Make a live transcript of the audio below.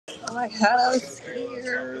Oh my god, I'm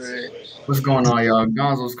scared. What's going on, y'all?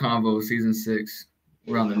 Gonzo's Convo, Season 6.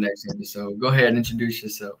 We're on the next episode. Go ahead and introduce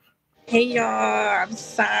yourself. Hey y'all, I'm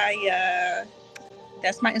Siah.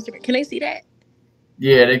 That's my Instagram. Can they see that?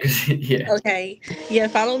 Yeah, they can see, yeah. Okay. Yeah,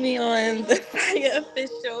 follow me on the Siah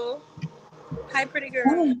official. Hi, pretty girl.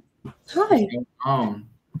 Hi. What's going on?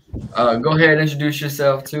 Go ahead and introduce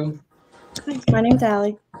yourself, too. Hi. My name's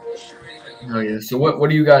Allie. Oh, yeah. So what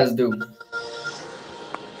do you guys do?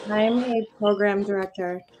 I'm a program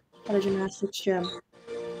director at a gymnastics gym.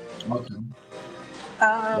 Okay.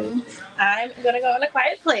 I'm gonna go in a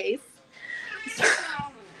quiet place.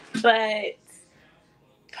 But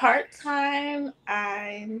part-time,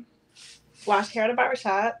 I wash hair at a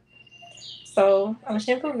barbershop. So I'm a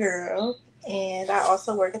shampoo girl. And I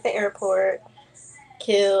also work at the airport,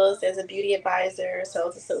 Kills, as a beauty advisor,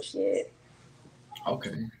 sales associate.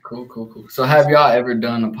 Okay. Cool. So have y'all ever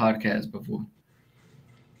done a podcast before?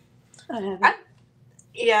 I haven't.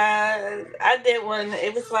 Yeah, I did one.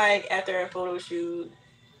 It was like after a photo shoot.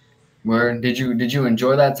 Where did you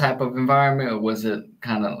enjoy that type of environment, or was it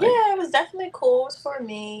kind of like? Yeah, it was definitely cool. It was for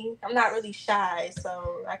me. I'm not really shy,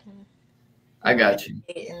 so I got you.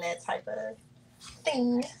 In that type of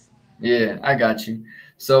thing. Yeah, I got you.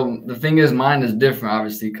 So the thing is, mine is different,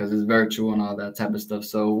 obviously, because it's virtual and all that type of stuff.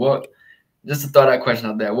 So just to throw that question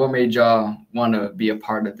out there, what made y'all want to be a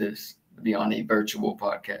part of this, be on a virtual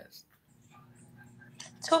podcast?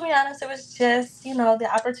 To be honest, it was just, the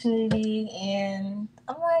opportunity, and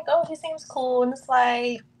I'm like, oh, he seems cool, and it's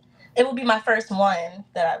like, it will be my first one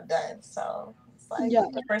that I've done, so it's like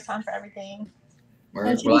the first time for everything. Well,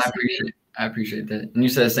 I appreciate that. And you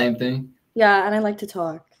said the same thing? Yeah, and I like to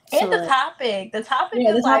talk. And the topic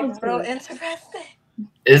is like real interesting.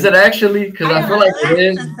 Is it actually? Because I feel like it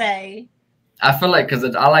is. To say. I feel like because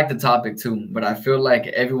I like the topic too, but I feel like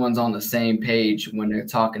everyone's on the same page when they're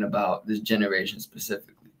talking about this generation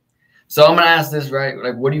specifically. So I'm gonna ask this, right?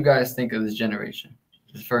 Like, what do you guys think of this generation?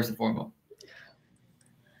 Just first and foremost.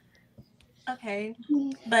 Okay,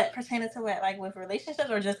 but pertaining to what, like with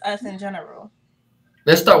relationships or just us in general?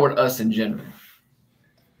 Let's start with us in general.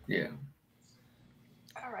 Yeah.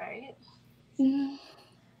 All right.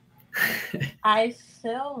 I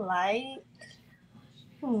feel like.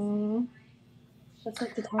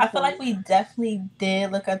 I feel like we definitely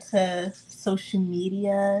did look up to social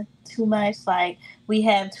media too much. Like we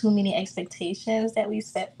have too many expectations that we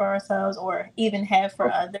set for ourselves or even have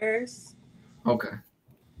for others. Okay.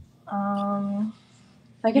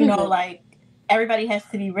 Like everybody has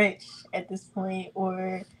to be rich at this point,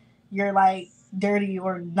 or you're like dirty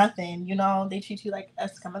or nothing. They treat you like a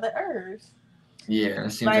scum of the earth. Yeah,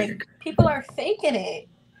 it seems like people are faking it.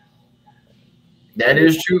 That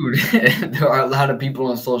is true. There are a lot of people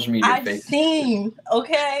on social media. I have seen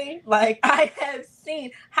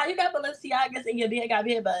how you got Balenciagas and your dad got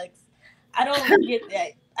bed bugs. I don't get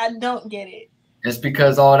that. I don't get it. It's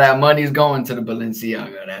because all that money's going to the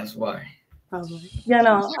Balenciaga. That's why. Probably. Yeah,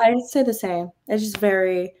 no, I'd say the same. It's just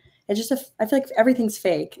I feel like everything's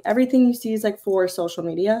fake. Everything you see is like for social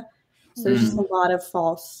media. So there's just a lot of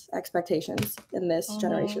false expectations in this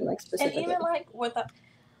generation, like specifically. And even like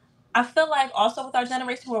I feel like also with our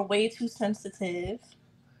generation, we're way too sensitive.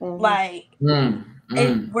 Like,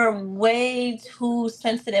 we're way too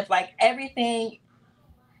sensitive. Like, everything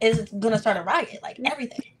is going to start a riot. Like,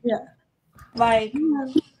 everything. Yeah. Like.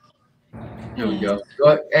 Here we go.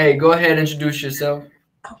 Go ahead and introduce yourself.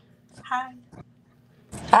 Oh, hi.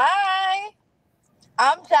 Hi.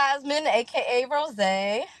 I'm Jasmine, a.k.a. Rose.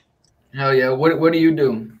 Hell yeah. What do you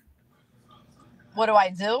do? What do I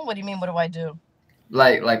do? What do you mean, what do I do?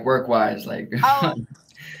 Like work-wise, like.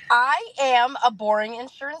 I am a boring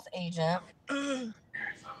insurance agent.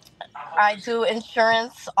 I do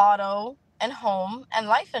insurance, auto, and home, and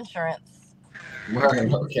life insurance. Right.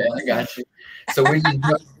 Okay, I got you. So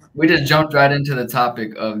we just jumped right into the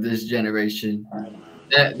topic of this generation.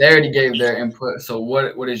 They already gave their input. So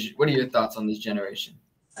what are your thoughts on this generation,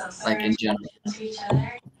 like in general?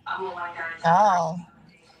 Oh,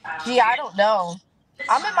 gee, I don't know.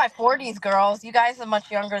 I'm in my 40s, girls. You guys are much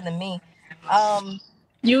younger than me.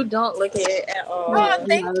 You don't look it at all. Oh,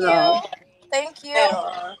 thank you.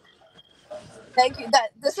 Thank you.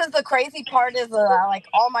 This is the crazy part is like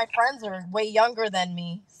all my friends are way younger than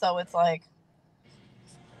me, so it's like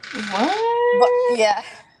what? But, yeah.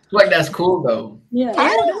 Like that's cool though. Yeah.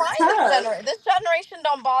 I don't mind this generation.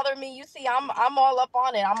 Don't bother me. You see, I'm all up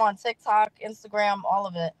on it. I'm on TikTok, Instagram, all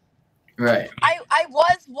of it. Right. I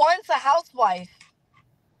was once a housewife.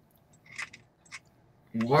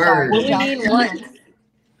 Word. What do you mean once?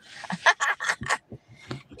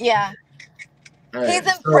 Yeah. Right.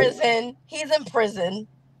 He's in prison.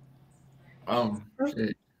 Oh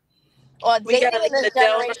shit. Well, dating in this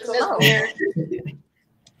generation is weird.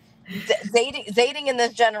 Dating in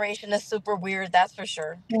this generation is super weird. That's for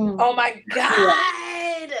sure. Oh my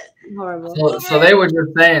god. Horrible. So they were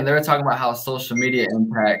just saying, they were talking about how social media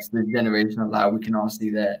impacts this generation a lot. We can all see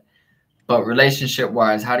that. But relationship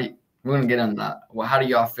wise, we're gonna get on that. Well, how do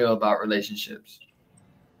y'all feel about relationships?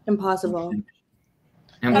 Impossible.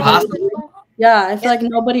 Impossible? Yeah, I feel like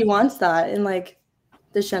nobody wants that in like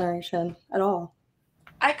this generation at all.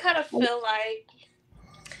 I kind of feel like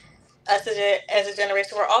us as a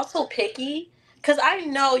generation, we're also picky. Because I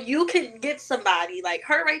know you could get somebody like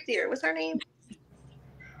her right there. What's her name?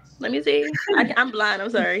 Let me see. I'm blind.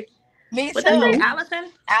 I'm sorry. Me What's too. her name?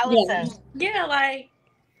 Allison? Allison. Yeah, like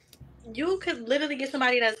you could literally get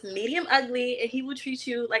somebody that's medium ugly and he would treat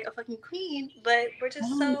you like a fucking queen, but we're just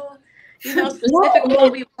so, specific with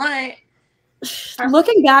what we want.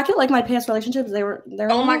 Looking back at like my past relationships, they're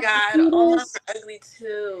oh my god, all of them are ugly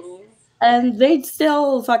too. And they'd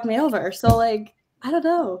still fuck me over. So like, I don't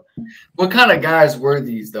know. What kind of guys were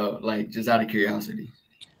these though? Like, just out of curiosity.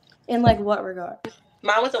 In like what regard?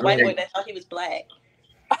 Mine was a white boy that thought he was black.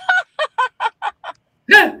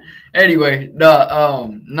 Anyway,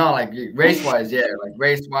 no, like race wise, yeah, like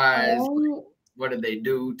race wise, like, what did they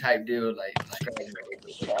do? Type deal, like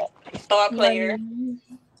thought player.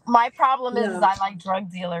 My problem is I like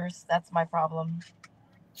drug dealers. That's my problem.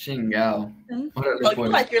 Shingao. Am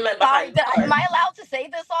I allowed to say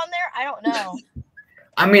this on there? I don't know.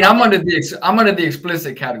 I mean, I'm under the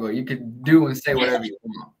explicit category. You could do and say whatever you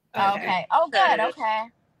want. Okay. Oh, good. Okay.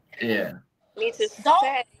 Yeah. Me too.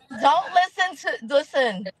 Don't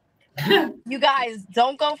listen. You guys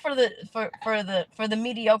don't go for the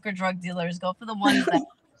mediocre drug dealers. Go for the ones that.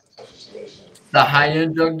 The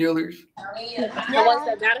high-end drug dealers. The ones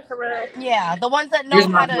that got it for real. Yeah, the ones that know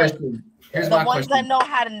how to. Here's my question. That know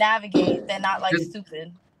how to navigate. They're not like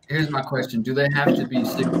stupid. Here's my question: do they have to be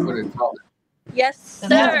 6 foot or taller? Yes, sir. Does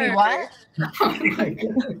that have to be what? Oh my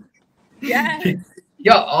God. Yes.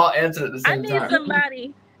 Y'all all answer at the same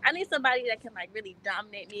time. I need somebody that can like really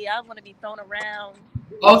dominate me. I want to be thrown around.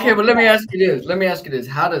 Okay, but let me ask you this.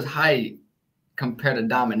 How does height compare to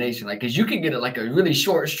domination? Like, cause you can get like a really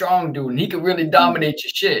short, strong dude, and he can really dominate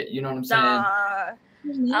your shit. You know what I'm saying?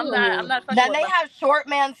 I'm not. Then they have short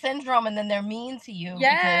man syndrome, and then they're mean to you.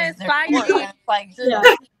 Yes, like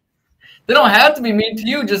they don't have to be mean to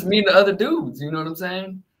you, just mean to other dudes. You know what I'm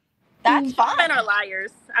saying? That's fine. Men are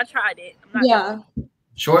liars. I tried it.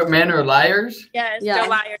 Short men are liars? Yes, they're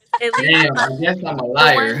liars. Damn, I guess I'm a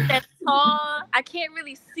liar. The ones that's tall, I can't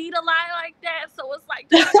really see the lie like that, so it's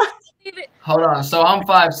like, hold on. So I'm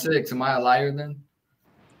 5'6". Am I a liar then?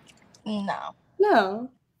 No.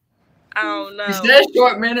 I don't know. You said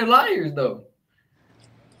short men are liars, though.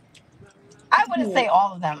 I wouldn't say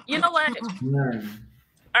all of them. You know what?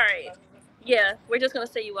 All right. Yeah, we're just gonna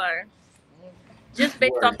say you are. Just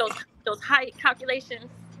based off those height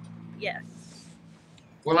calculations. Yes.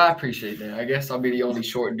 Well, I appreciate that. I guess I'll be the only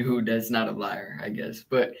short dude that's not a liar, I guess.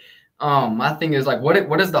 But my thing is like,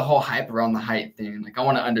 what is the whole hype around the height thing? Like, I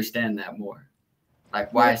want to understand that more.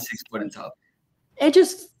 Like, why 6 foot and taller? It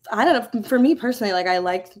just, I don't know. For me personally, like I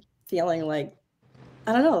like feeling like,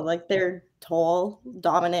 I don't know, like they're tall,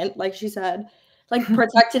 dominant, like she said, like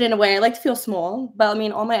protected in a way. I like to feel small, but I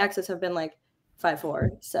mean, all my exes have been like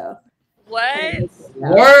 5'4", so. What?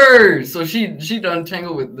 Word. So she done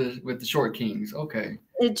tangled with the short kings. Okay.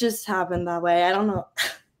 It just happened that way. I don't know.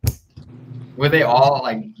 Were they all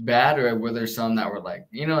like bad, or were there some that were like,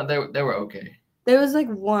 they were okay? There was like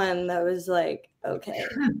one that was like okay.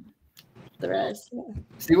 The rest. Yeah.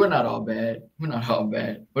 See, we're not all bad. We're not all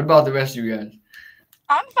bad. What about the rest of you guys?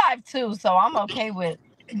 I'm 5'2", so I'm okay with.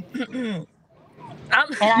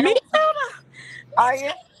 Are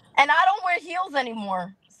you? And I don't wear heels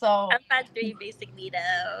anymore. So I'm 5'3", basically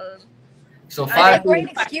though. So 5'3". Great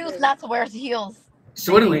excuse not to wear heels.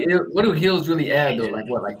 So what do heels really add though? Like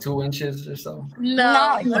what, like 2 inches or so?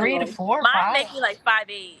 No, like 3 to 4. Mine make me like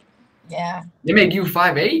 5'8". Yeah. They make you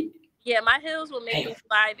 5'8"? Yeah, my heels will make me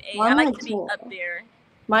 5'8". I like to be up there.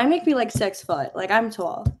 Mine make me like 6 foot. Like I'm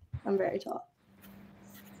tall. I'm very tall.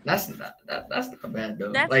 That's not bad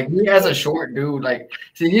though. Like me as a short dude, like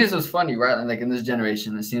see, here's what's funny, right? Like in this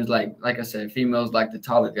generation, it seems like I said, females like the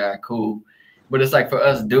taller guy, cool. But it's like for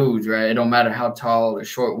us dudes, right? It don't matter how tall or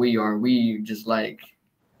short we are, we just like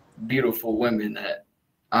beautiful women that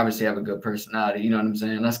obviously have a good personality. You know what I'm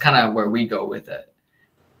saying? That's kind of where we go with it.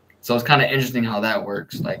 So it's kind of interesting how that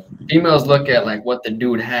works. Like females look at like what the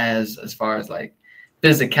dude has as far as like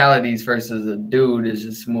physicalities versus a dude is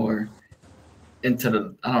just more into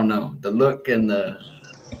the, I don't know, the look and the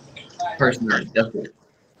personality. That's it.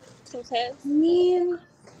 some tests? I mean,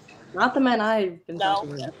 not the men I've been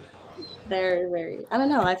talking with. They're very, I don't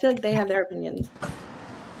know. I feel like they have their opinions.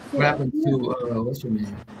 What happened to, what's your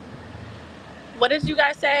name? What did you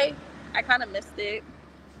guys say? I kind of missed it.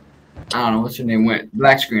 I don't know. What's your name? Went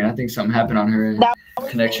black screen. I think something happened on her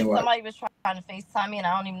connection. Somebody was trying to FaceTime me, and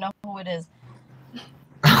I don't even know who it is.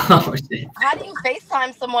 Oh, shit. How do you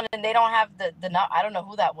FaceTime someone and they don't have the I don't know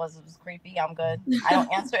who that was. It was creepy. I'm good. I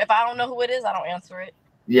don't answer. If I don't know who it is, I don't answer it.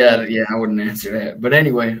 Yeah, I wouldn't answer that. But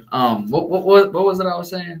anyway, what was it I was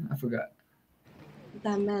saying? I forgot.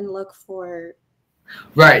 That men look for.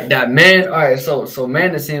 Right, that men. All right, so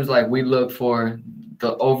men, it seems like we look for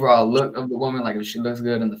the overall look of the woman, like if she looks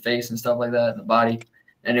good in the face and stuff like that, the body,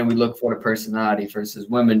 and then we look for the personality. Versus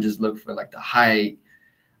women just look for like the height.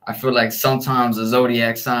 I feel like sometimes the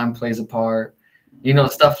zodiac sign plays a part,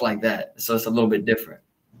 stuff like that. So it's a little bit different.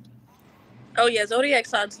 Oh yeah, zodiac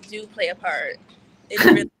signs do play a part. It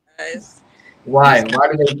really does. Why?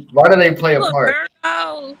 Why do they play a part?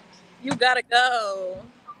 Virgo, you gotta go.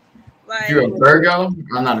 Like, you're a Virgo?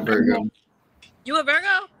 I'm not a Virgo. You a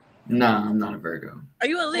Virgo? Nah, I'm not a Virgo. Are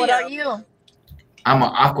you a Leo? What are you? I'm an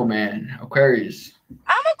Aquaman, Aquarius.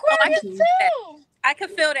 I'm Aquarius too. I can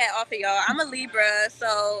feel that off of y'all. I'm a Libra,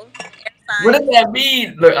 so. What does that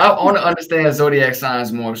mean? Look, I want to understand zodiac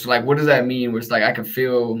signs more. So, like, what does that mean? Where it's like I can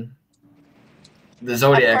feel the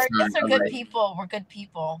zodiac signs. We're good people. We're good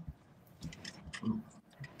people.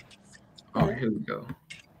 Oh, here we go.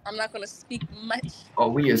 I'm not gonna speak much. Oh,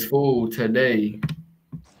 we is full today.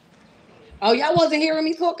 Oh, y'all wasn't hearing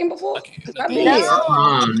me talking before? I've been here.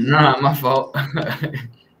 Nah, my fault.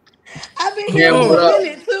 I've been here for a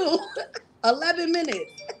minute too. 11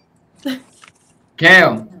 minutes.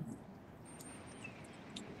 Cam.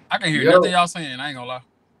 I can hear nothing y'all saying. I ain't gonna lie.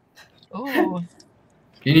 Ooh.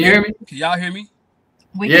 Can you hear me? Can y'all hear me?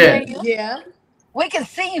 We can hear you. Yeah. We can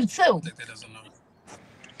see you too. That doesn't know.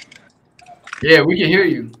 Yeah, we can hear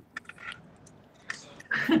you.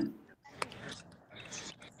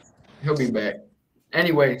 He'll be back.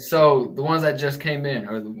 Anyway, so the ones that just came in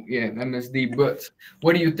are MSDBrooks.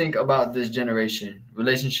 What do you think about this generation,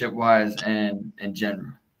 relationship-wise and in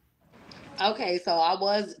general? Okay, so I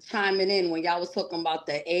was chiming in when y'all was talking about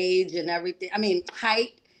the age and everything. I mean,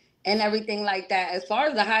 height and everything like that. As far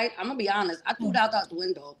as the height, I'm gonna be honest, I threw that out the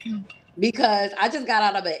window because I just got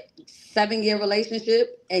out of a 7-year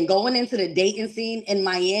relationship, and going into the dating scene in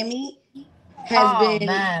Miami has been.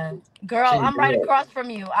 Man. Girl, I'm right across from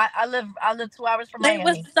you. I live 2 hours from Miami.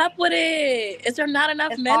 What's up with it? Is there not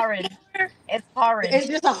enough men? Horrid. It's horrid. It's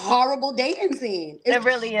just a horrible dating scene. It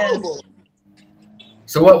really horrible. is.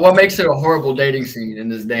 So what makes it a horrible dating scene in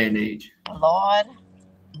this day and age? Lord.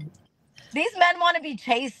 These men want to be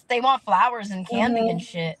chased. They want flowers and candy and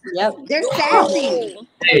shit. Yep. They're sassy.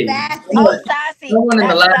 Hey, sassy. Oh, sassy.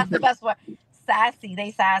 That's the best word. Sassy.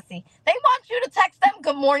 They sassy. They want you to text them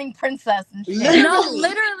 "Good morning, princess" and shit. No,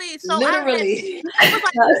 literally. So literally. It was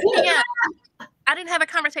like 2 p.m. I didn't have a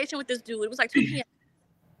conversation with this dude. It was like 2 p.m.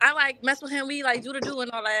 I like mess with him. We like do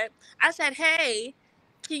and all that. I said, "Hey,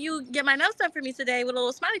 can you get my notes done for me today?" with a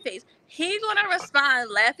little smiley face. He gonna respond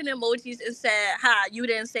laughing emojis and said, "Ha, you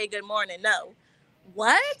didn't say good morning." No.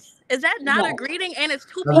 What? Is that not a greeting? And it's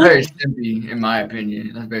 2 p.m. That's very simpy, in my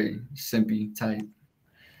opinion. That's very simpy type.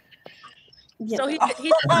 Yeah. So that's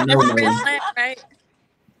a red flag, right?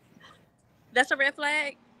 That's a red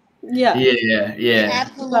flag? Yeah.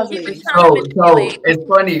 Absolutely. So it's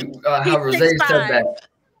funny how Rose said that.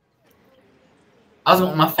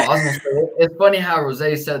 It's funny how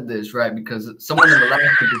Rose said this, right? Because someone in the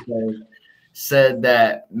last episode said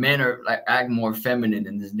that men are like act more feminine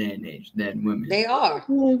in this day and age than women. They are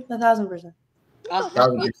 1,000%.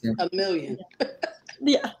 1,000%. A million.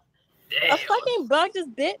 Yeah. A fucking bug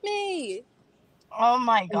just bit me. Oh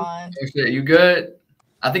my god. You good?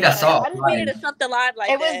 I think I saw. I didn't mean it to something live like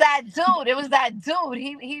that. It was that dude.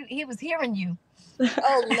 He was hearing you.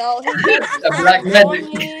 Oh no. Black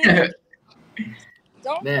magic.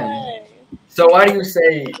 Don't play. So why do you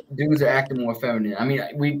say dudes are acting more feminine? I mean,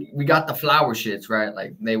 we got the flower shits, right?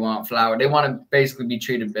 Like they want flower. They want to basically be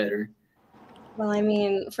treated better. Well, I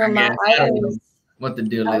mean, I don't know what the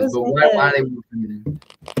deal is, but why are they more feminine?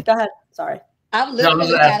 Go ahead. Sorry. I've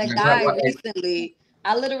literally had a guy recently.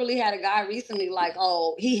 I literally had a guy recently like,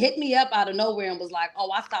 oh, he hit me up out of nowhere and was like, oh,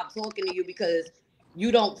 I stopped talking to you because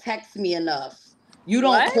you don't text me enough. You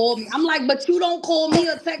don't call me. I'm like, but you don't call me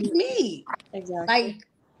or text me. Exactly. Like,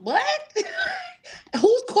 what?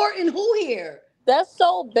 Who's courting who here? That's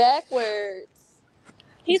so backwards.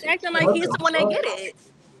 He's acting like he's the one that get it.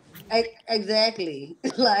 Exactly.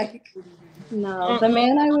 Like, no, the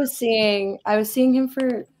man I was seeing him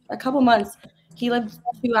for a couple months. He lived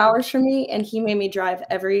 2 hours from me, and he made me drive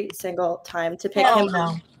every single time to pick him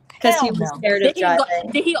up because he was scared of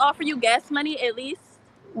driving. Did he offer you gas money at least?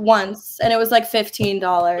 Once, and it was like $15.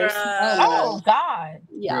 Oh God!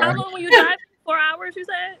 Yeah. How long were you driving? 4 hours, you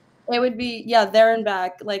said? It would be there and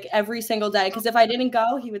back like every single day. Because if I didn't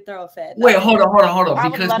go, he would throw a fit. Wait, hold on. I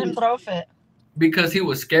would let him throw a fit. Because he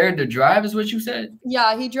was scared to drive, is what you said?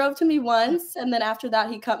 Yeah, he drove to me once, and then after that,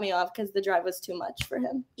 he cut me off because the drive was too much for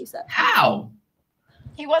him. He said. How?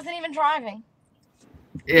 He wasn't even driving.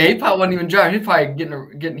 Yeah, he probably wasn't even driving. He's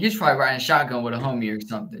probably he's probably riding shotgun with a homie or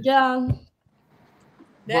something. Yeah.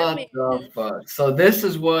 What the fuck? So this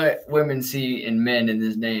is what women see in men in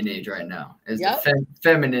this day and age right now. Is the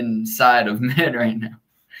feminine side of men right now.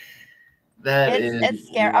 It's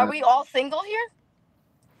scary. Are we all single here?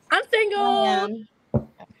 I'm single.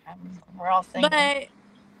 We're all single. But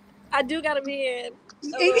I do gotta be in.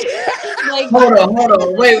 Hold on.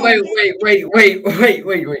 Wait.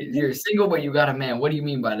 You're single, but you got a man. What do you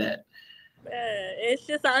mean by that? It's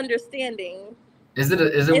just an understanding. Is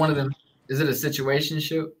it one of them? Is it a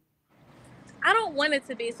situationship? I don't want it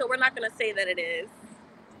to be, so we're not gonna say that it is.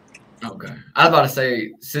 Okay. I was about to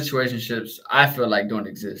say situationships. I feel like don't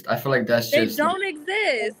exist. I feel like they don't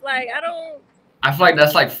exist. Like I feel like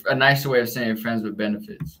that's like a nicer way of saying friends with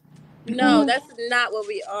benefits. No, that's not what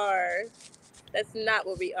we are. That's not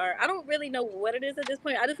what we are. I don't really know what it is at this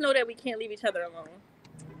point. I just know that we can't leave each other alone.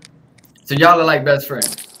 So y'all are like best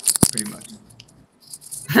friends, pretty much.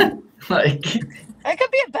 Like it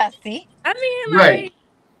could be a bestie. I mean, like, right.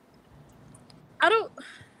 I don't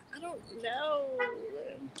know.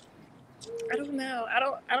 I don't know. I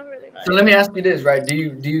don't really know. So let me ask you this, right? Do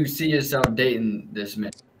you see yourself dating this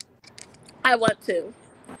man? I want to,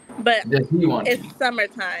 but does he want it's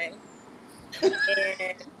summertime.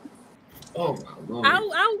 And oh my Lord.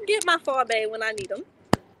 I'll get my fall bay when I need them.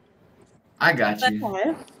 I got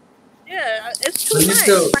you. Yeah, it's too much. You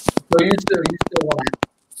still want to?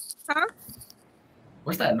 Huh?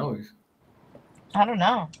 What's that noise? I don't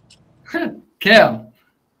know. Cam.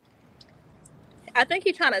 I think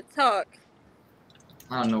he's trying to talk.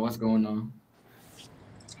 I don't know what's going on.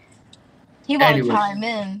 He wants to chime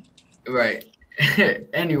in. Right.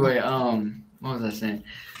 Anyway, what was I saying?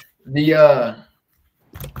 What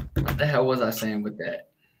the hell was I saying with that?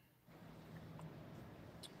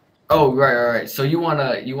 Oh, right. So you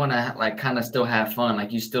wanna like kind of still have fun,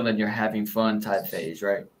 like you still in your having fun type phase,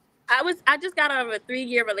 right? I just got out of a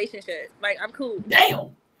 3-year relationship. Like I'm cool.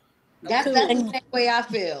 Damn. That's the same way I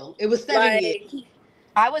feel. It was 7 years.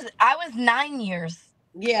 I was 9 years.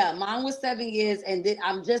 Yeah, mine was 7 years, and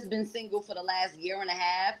I've just been single for the last year and a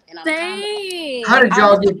half. And I'm how did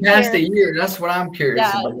y'all get past a year? That's what I'm curious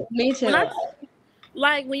about. Me too.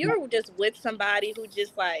 When you're just with somebody who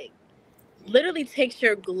just like literally takes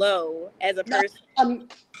your glow as a person,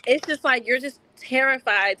 it's just like you're just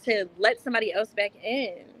terrified to let somebody else back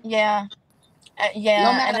in. Yeah.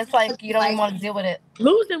 And it's like you don't even want to deal with it.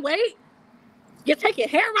 Losing weight, you're taking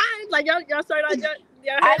hair rides, like y'all started like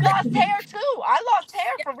I lost hair too. I lost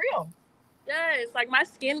hair for real. Yes, like my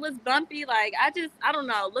skin was bumpy. Like I don't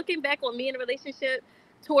know. Looking back on me in a relationship,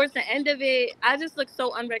 towards the end of it, I just looked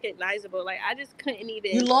so unrecognizable. Like I just couldn't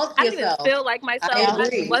even. You lost yourself. I didn't even feel like myself. I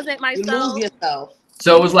wasn't myself. You lose yourself.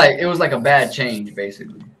 So it was like a bad change,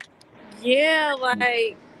 basically. Yeah,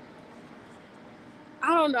 like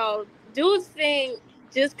I don't know. Dudes think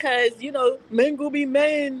just because men will be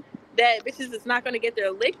men that bitches is not gonna get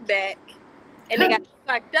their lick back, and they got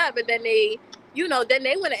fucked up, and then they want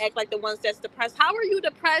to act like the ones that's depressed. How are you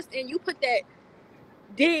depressed and you put that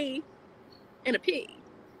D in a P?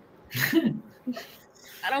 I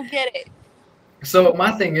don't get it. So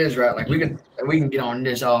my thing is, right, like we can get on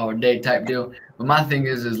this all day type deal, but my thing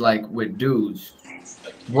is like with dudes,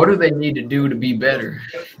 what do they need to do to be better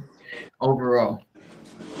overall?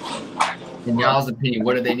 In y'all's opinion,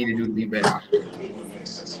 what do they need to do to be better?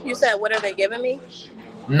 You said, what are they giving me?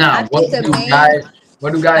 Nah, what do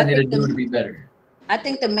guys need to do to be better? I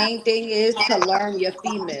think the main thing is to learn your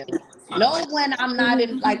female. Know when I'm not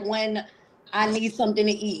in, like when I need something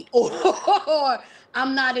to eat, or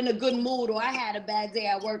I'm not in a good mood, or I had a bad day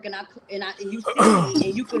at work, and you see me,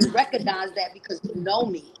 and you can recognize that because you know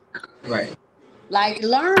me. Right. Like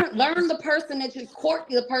learn the person that you court,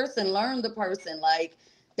 the person, learn the person. Like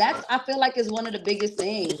that's, I feel like, is one of the biggest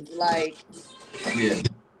things. Like, yeah.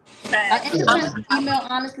 An independent female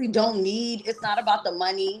honestly don't need. It's not about the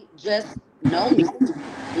money. Just know me,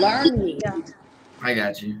 learn me. Yeah. I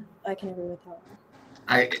got you. I can agree with that.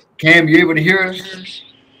 Cam, you able to hear us?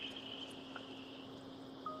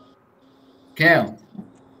 Cam,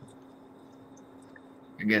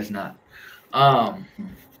 I guess not.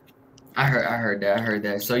 I heard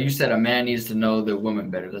that. So you said a man needs to know the woman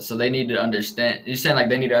better. So they need to understand. You're saying like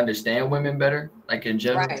they need to understand women better, like in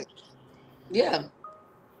general. Right. Yeah.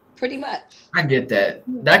 Pretty much. I get that.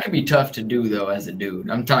 That could be tough to do though, as a dude.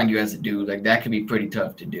 I'm telling you, as a dude, like that could be pretty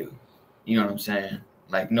tough to do. You know what I'm saying?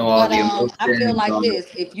 Like know all But the emotions. I feel like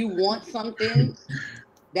this: if you want something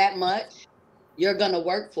that much, you're gonna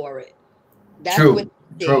work for it. That's what.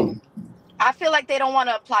 True. I feel like they don't want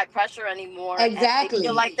to apply pressure anymore. Exactly. And they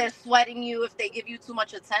feel like they're sweating you if they give you too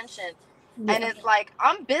much attention. Yeah. And it's like,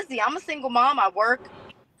 I'm busy. I'm a single mom. I work.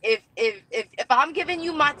 If I'm giving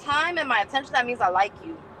you my time and my attention, that means I like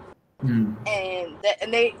you. And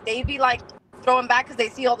they be like throwing back because they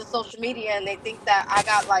see all the social media and they think that I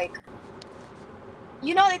got like,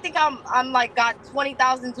 you know, they think I'm like got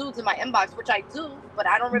 20,000 dudes in my inbox, which I do, but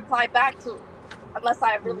I don't reply back to unless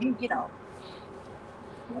I really, you know.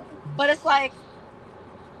 But it's like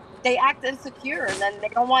they act insecure and then they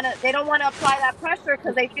don't want to apply that pressure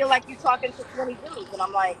because they feel like you're talking to 20 dudes, and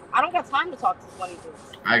I'm like, I don't got time to talk to 20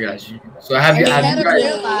 dudes. I got you. So have you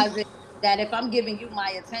realizing that if I'm giving you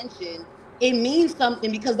my attention, it means something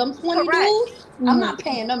because them 20 dudes, I'm not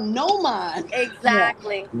paying them no mind.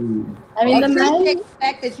 Exactly. I mean, the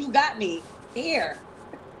fact that you got me here.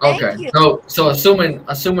 Okay. So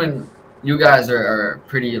assuming you guys are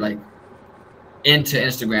pretty like into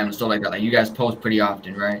Instagram and stuff like that, like you guys post pretty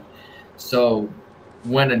often, right? So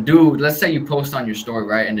when a dude, let's say you post on your story,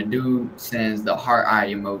 right, and the dude sends the heart eye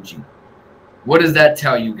emoji, what does that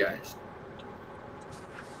tell you guys?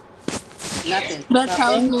 Nothing. That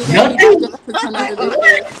tells me that he just pretend as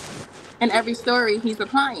ridiculous. In every story, he's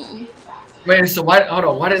replying. Wait, so why? Hold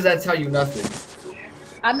on. Why does that tell you nothing?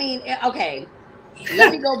 I mean, okay.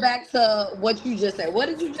 Let me go back to what you just said. What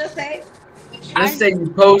did you just say? Let's say you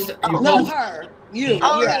post. No, her. You.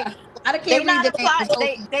 Oh, yeah. I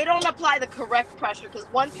can't they don't apply the correct pressure because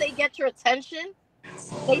once they get your attention,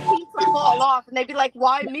 they seem to fall off and they be like,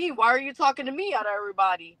 why me? Why are you talking to me out of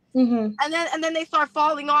everybody? And then they start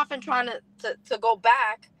falling off and trying to go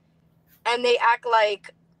back, and they act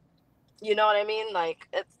like, you know what I mean? Like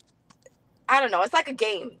I don't know. It's like a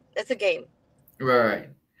game. It's a game. Right.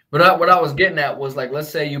 But what I was getting at was like, let's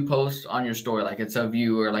say you post on your story, like it's of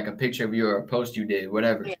you or like a picture of you or a post you did,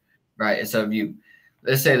 whatever. Yeah. Right. It's of you.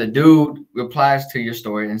 Let's say the dude replies to your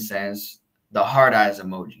story and sends the heart eyes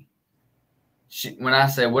emoji. When I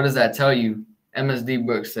say, what does that tell you?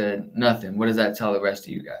 MSDBrooks said nothing. What does that tell the rest of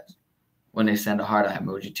you guys when they send a heart eye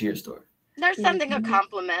emoji to your story? They're sending a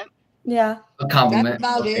compliment. Yeah. A compliment.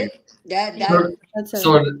 That's about it.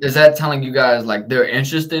 So is that telling you guys like they're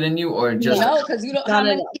interested in you or just no? Because you don't. How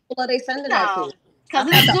many people are they sending that to? Because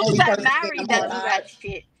it's dudes that married that do that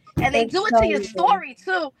shit, and they do it to your story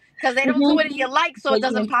too. Because they don't do it in your like, so it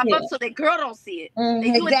doesn't pop up, so the girl don't see it.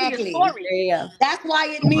 They do it to your story. Yeah. That's why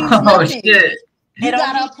it means nothing. Shit. You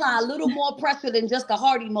gotta apply a little more pressure than just a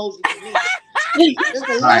heart emoji for me. Just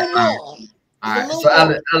a little more. All right. So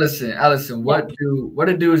Allison, what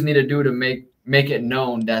do dudes need to do to make it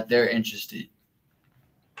known that they're interested?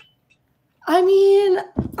 I mean,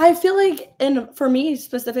 I feel like, and for me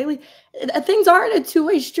specifically, things aren't a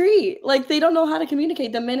two-way street. Like, they don't know how to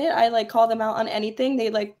communicate. The minute I like call them out on anything, they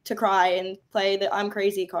like to cry and play the I'm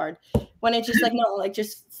crazy card. When it's just like, no, like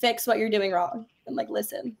just fix what you're doing wrong and like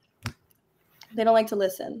listen. They don't like to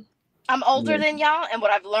listen. I'm older than y'all, and what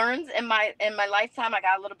I've learned in my lifetime, I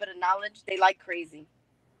got a little bit of knowledge. They like crazy.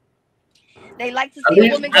 They like to see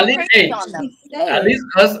a woman go crazy on them. At least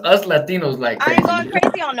us Latinos like crazy. I ain't going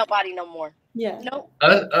crazy on nobody no more. Yeah. Nope.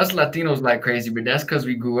 Us Latinos like crazy, but that's because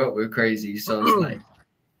we grew up with crazy. So it's like,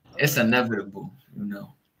 it's inevitable, you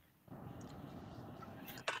know.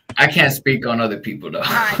 I can't speak on other people though.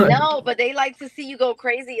 I know, but they like to see you go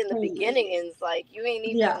crazy in the beginning, and it's like you ain't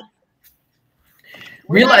even. Yeah.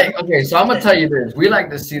 We like, okay, so I'm gonna tell you this. We like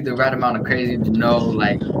to see the right amount of crazy to know,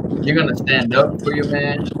 like, you're gonna stand up for your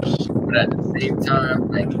man, but at the same time,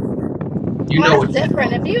 like, you know what's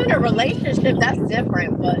different. If you're in a relationship, that's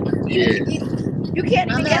different. But you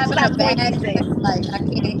can't even get to that point. Like, I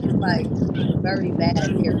can't. It's like very bad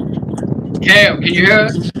here. Cam, can you hear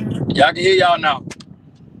us? Yeah, I can hear y'all now.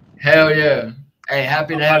 Hell yeah! Hey,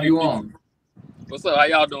 happy to have you on. What's up? How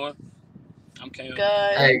y'all doing? I'm Cam.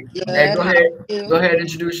 Good. Hey, go ahead. Go ahead,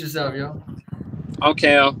 introduce yourself, yo. I'm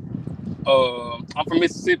Cam. I'm from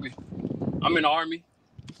Mississippi. I'm in the Army.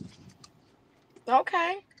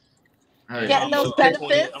 Okay. Hey. Getting those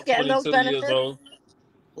benefits. I'm Getting those benefits. Years old.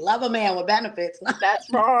 Love a man with benefits. That's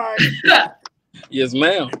right. Yes,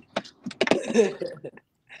 ma'am.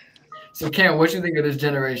 So, Cam, what you think of this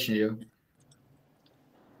generation, yo?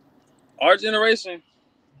 Our generation.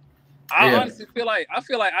 I honestly feel like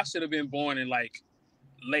I should have been born in like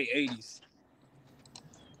late 80s.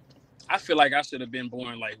 I feel like I should have been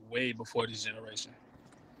born like way before this generation.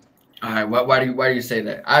 All right, why do you say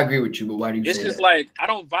that? I agree with you, but why do you say that? It's just like I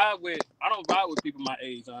don't vibe with people my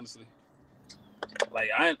age, honestly. Like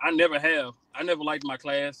I never have. I never liked my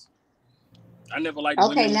class. I never liked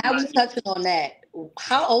women. Now we touching on that.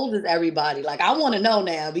 How old is everybody? Like, I want to know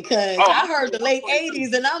now because I heard the late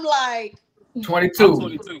 80s and I'm like 22. I'm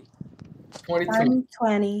 22. 22. I'm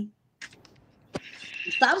 20.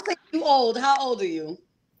 Stop saying you old. How old are you?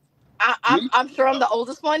 I'm sure I'm the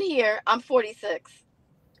oldest one here. I'm 46.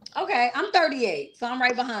 Okay, I'm 38, so I'm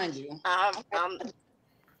right behind you. I'm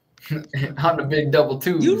the big double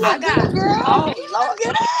two. You look good, girl. Oh, you Lord.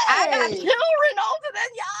 look I got children older than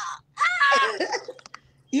y'all.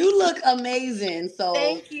 You look amazing. So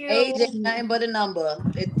thank you. Age ain't nothing but a number.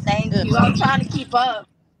 Thank you. I'm trying to keep up.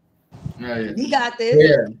 Yeah. You got this.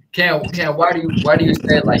 Yeah. Cam, why do you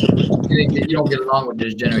say like you don't get along with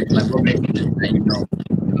this generation? Like what makes you think you don't?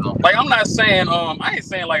 Like I'm not saying I ain't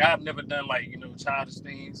saying like I've never done like childish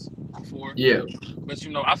things before. Yeah. But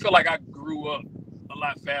I feel like I grew up a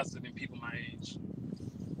lot faster than people my age.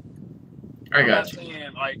 I got you. I'm not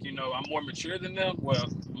saying like I'm more mature than them. Well,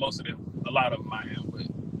 most of them, a lot of them I am, but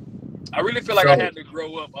I really feel like I had to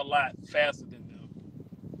grow up a lot faster than them.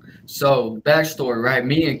 So backstory, right?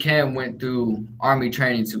 Me and Cam went through Army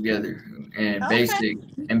training together and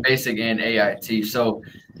basic and AIT. So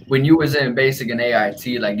when you was in basic and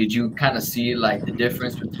AIT, like did you kind of see like the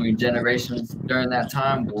difference between generations during that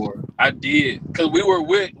time? Or I did, because we were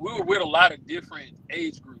with a lot of different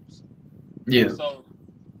age groups. Yeah. So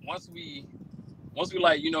once we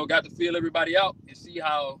like got to feel everybody out and see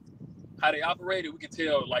how they operated, we could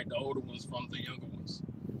tell like the older ones from the younger ones.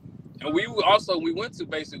 And we went to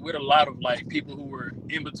basic with a lot of like people who were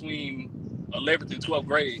in between 11th and 12th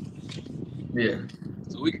grade. Yeah.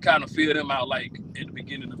 So we could kind of feel them out like at the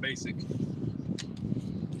beginning of basic.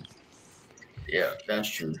 Yeah, that's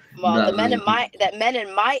true. Well, the men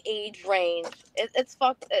in my age range, it's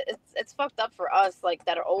fucked up for us like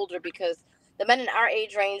that are older, because the men in our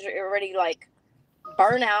age range are already like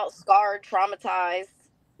burnout, scarred, traumatized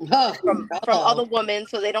from other women,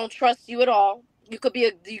 so they don't trust you at all. You could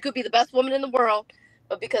be the best woman in the world,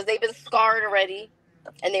 but because they've been scarred already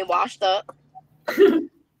and they washed up.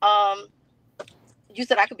 You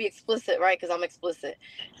said I could be explicit, right? Because I'm explicit.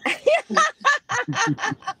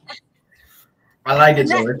 I like it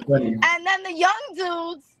though. It's funny. And then the young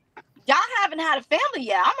dudes, y'all haven't had a family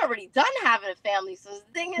yet. I'm already done having a family. So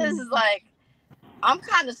the thing is like, I'm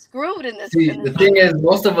kind of screwed in this. The thing is,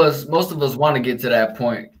 most of us want to get to that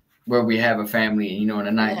point where we have a family, in a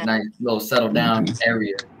nice little settled down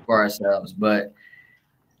area for ourselves. But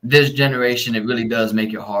this generation, it really does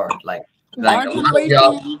make it hard. Like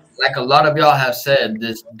a lot of y'all have said,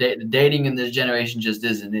 this dating in this generation just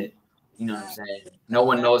isn't it. You know what I'm saying? No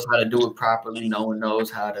one knows how to do it properly. No one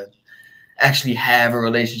knows how to actually have a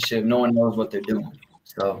relationship. No one knows what they're doing.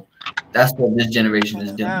 So that's what this generation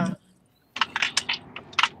is doing.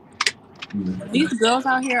 These girls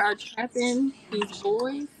out here are trapping these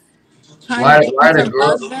boys. Why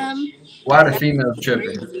the females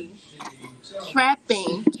tripping?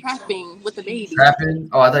 Trapping with the baby. Trapping?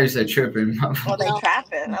 Oh, I thought you said tripping. Oh, they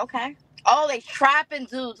trapping. Okay. Oh, they trapping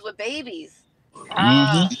dudes with babies.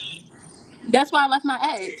 That's why I left my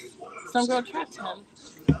ex. Some girl trapped him.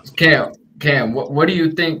 Cam, what do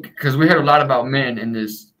you think? Because we heard a lot about men in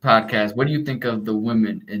this podcast. What do you think of the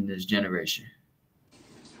women in this generation?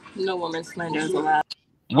 No woman slander is allowed.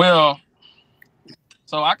 Well,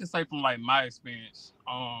 so I can say from like my experience,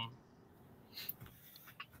 I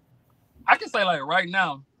can say like right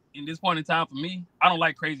now in this point in time for me, I don't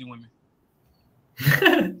like crazy women.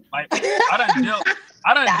 Like I done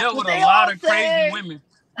dealt with a lot of crazy women.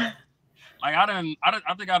 Like I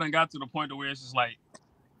think I done got to the point where it's just like,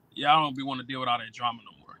 yeah, I don't be want to deal with all that drama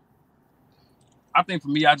no more. I think for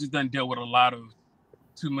me, I just done dealt with a lot of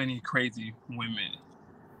too many crazy women.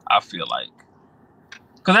 I feel like,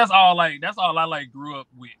 cause that's all I like grew up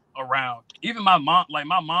with around. Even my mom, like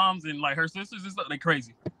my mom's and like her sisters and stuff, they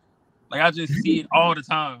crazy. Like I just see it all the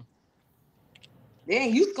time.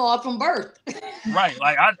 Dang, you scarred from birth. Right.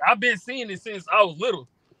 Like I've been seeing it since I was little.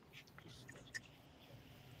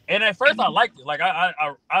 And at first I liked it. Like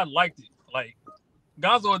I liked it. Like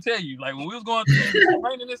Gonzo will tell you, like when we was going through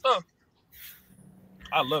training and stuff,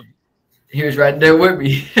 I loved it. He was right there with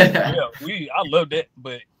me. I loved that,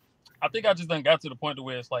 but I think I just done got to the point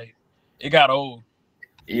where it's like it got old.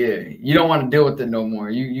 Yeah, you don't want to deal with it no more.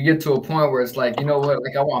 You get to a point where it's like, you know what?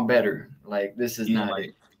 Like I want better. Like this is not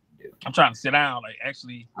it. I'm trying to sit down, like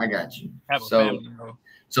actually. I got you. Have a family,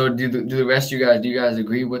 So do the rest of you guys? Do you guys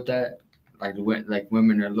agree with that? like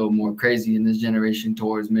women are a little more crazy in this generation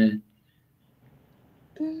towards men?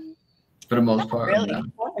 For the most part, really. Not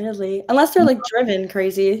really, unless they're like driven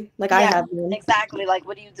crazy, like I have been. Exactly. Like,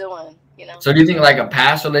 what are you doing? You know. So do you think like a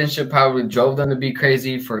past relationship probably drove them to be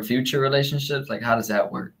crazy for future relationships? Like, how does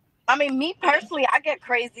that work? I mean, me personally, I get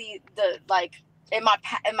crazy. In my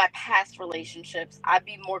past relationships, I'd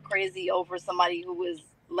be more crazy over somebody who was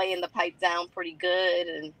laying the pipe down pretty good,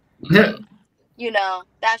 and you know,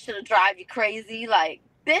 that should drive you crazy. Like,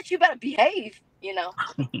 bitch, you better behave. You know,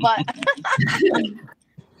 but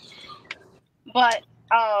but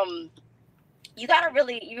you gotta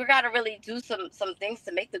really do some things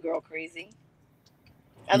to make the girl crazy.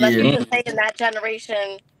 Unless you just say in that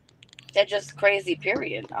generation, they're just crazy.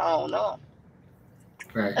 Period. I don't know.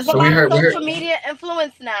 Right. There's So a lot of social media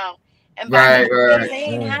influence now, and back in the day, they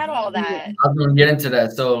ain't had all that. I was gonna get into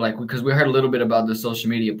that. So like, because we heard a little bit about the social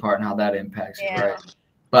media part and how that impacts it, right?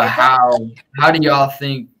 But how do y'all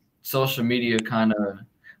think social media kind of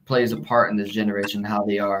plays a part in this generation, how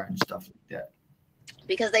they are and stuff like that?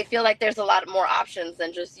 Because they feel like there's a lot more options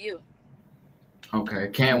than just you. Okay,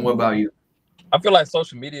 Cam, what about you? I feel like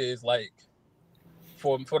social media is like,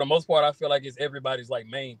 for the most part, I feel like it's everybody's like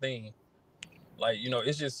main thing. Like, you know,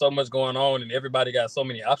 it's just so much going on, and everybody got so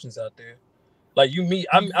many options out there. Like,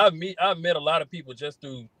 I've met a lot of people just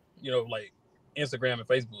through, you know, like Instagram and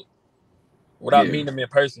Facebook, without meeting them in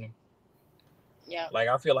person. Yeah. Like,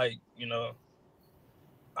 I feel like, you know,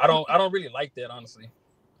 I don't really like that, honestly.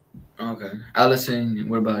 Okay, Allison,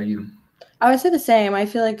 what about you? I would say the same. I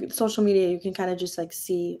feel like social media, you can kind of just like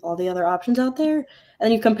see all the other options out there, and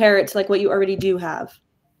then you compare it to like what you already do have.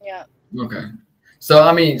 Yeah. Okay. So,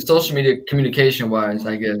 I mean, social media communication-wise,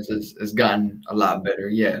 I guess, has gotten a lot better,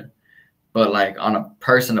 yeah. But, like, on a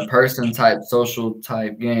person-to-person type, social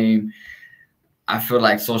type game, I feel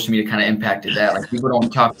like social media kind of impacted that. Like, people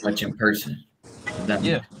don't talk much in person.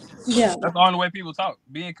 Yeah. That's the only way people talk.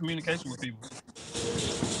 Be in communication with people.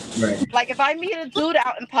 Right. Like, if I meet a dude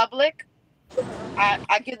out in public,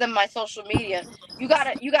 I give them my social media. You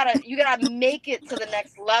gotta make it to the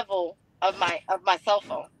next level of my cell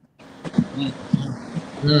phone. You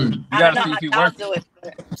gotta see if he works. Do it.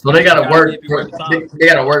 So they gotta work. They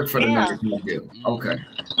gotta work for the number to do. Okay.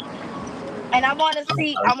 And I want to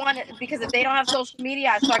because if they don't have social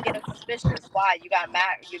media, I start getting suspicious. Why? You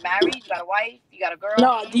married? You got a wife? You got a girl?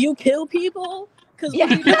 No. Do you kill people? Because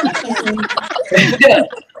what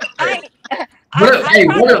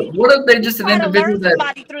if they just an individual that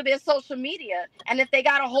somebody through their social media, and if they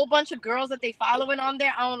got a whole bunch of girls that they following on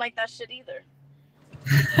there, I don't like that shit either.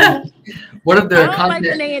 What if they're I don't like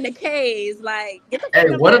when they in the caves? Like, get the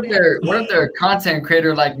hey, what if they're a content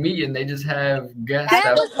creator like me and they just have guests?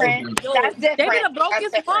 That's different. That's different. They be the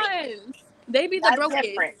brokest ones. They be the brokest.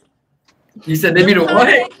 Different. You said they be the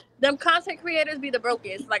what? Them content creators be the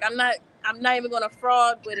brokest. Like, I'm not even gonna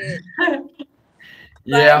fraud with it.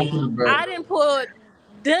 Yeah, like, I didn't put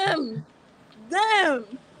them.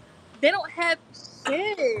 They don't have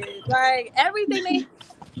shit. Like, everything they.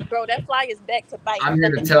 Bro, that fly is back to bite. I'm here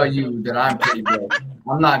to tell you that I'm pretty broke.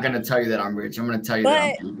 I'm not gonna tell you that I'm rich. I'm gonna tell you that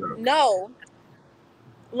I'm pretty broke. No,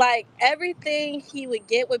 like everything he would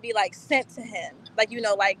get would be like sent to him, like, you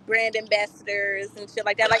know, like brand ambassadors and shit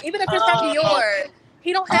like that. Like, even if it's from Dior,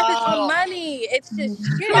 he don't have his own money. It's just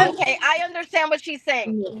shit. Okay, I understand what she's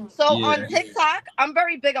saying. So on TikTok, I'm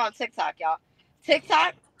very big on TikTok, y'all.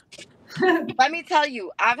 TikTok. Let me tell you,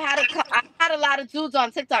 I've had a lot of dudes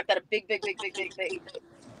on TikTok that are big.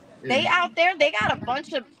 They out there, they got a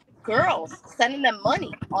bunch of girls sending them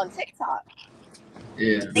money on TikTok.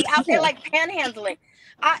 Yeah. They out there like panhandling.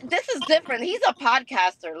 This is different. He's a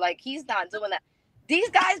podcaster. Like, he's not doing that.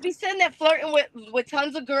 These guys be sitting there flirting with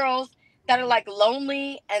tons of girls that are like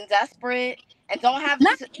lonely and desperate and don't have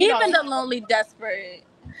not even the lonely desperate.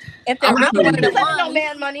 If they're no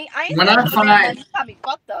man money, when I find be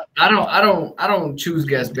fucked up. I don't choose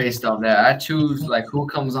guests based off that. I choose like who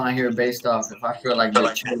comes on here based off if I feel like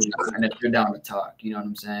they're chill and if they're down to talk. You know what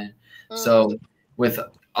I'm saying? So with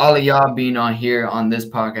all of y'all being on here on this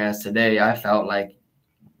podcast today, I felt like,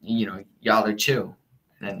 you know, y'all are chill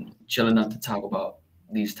and chill enough to talk about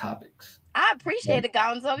these topics. I appreciate it,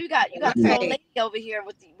 Gonzo. You got some old lady over here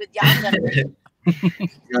with y'all. You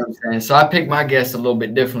know what I'm saying? So I pick my guests a little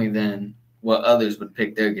bit differently than what others would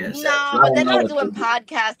pick their guests. No, but they're not doing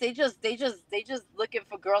podcasts. They just looking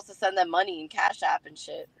for girls to send them money and Cash App and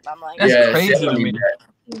shit. I'm like, that's crazy to me.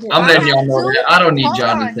 I'm letting y'all know that I don't need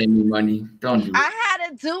y'all to send me money. Don't do it. I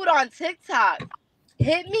had a dude on TikTok.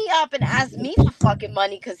 hit me up and ask me for fucking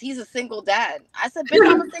money because he's a single dad. I said, bitch,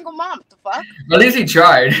 I'm a single mom. What the fuck? At least he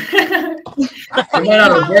tried. It might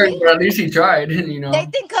not have worked, but at least he tried. You know. They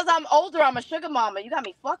think because I'm older, I'm a sugar mama. You got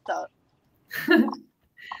me fucked up.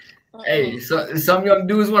 Hey, so some young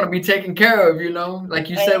dudes want to be taken care of, you know, like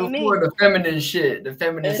you said before, the feminine shit, the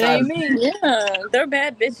feminine side. Yeah, they're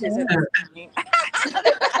bad bitches.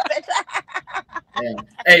 Yeah.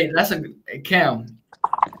 Hey, that's a Cam.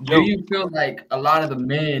 Do you feel like a lot of the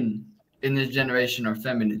men in this generation are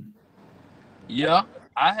feminine? Yeah,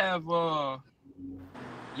 I have.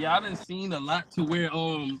 Yeah, I've been seeing a lot to where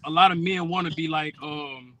a lot of men want to be like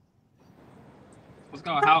what's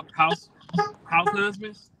called house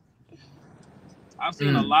husbands. I've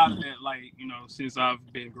seen a lot of that, like, you know, since I've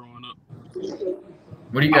been growing up.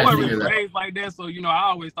 What do you guys think of that? Raised like that, so you know, I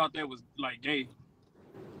always thought that was like gay.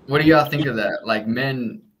 What do y'all think of that? Like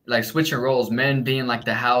men, like switching roles, men being like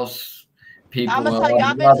the house people. I'm gonna tell you,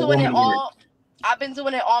 I've been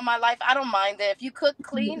doing it all my life. I don't mind it. If you cook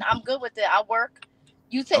clean, I'm good with it. I work.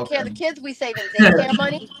 You take care of the kids. We saving daycare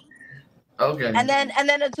money. Okay. And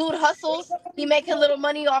then a dude hustles. He making little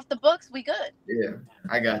money off the books. We good. Yeah,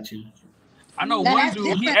 I got you. I know one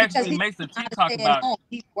dude. He actually makes a TikTok about it.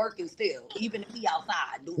 He's working still, even if he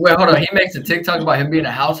outside. Wait, hold on. He makes a TikTok about him being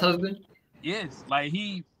a house husband. Yes, like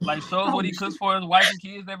he shows what he cooks for his wife and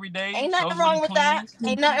kids every day. Ain't nothing wrong with that.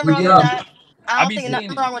 Ain't nothing wrong with that. I don't think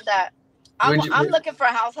nothing wrong with that. I'm looking for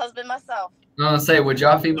a house husband myself. I'm gonna say, would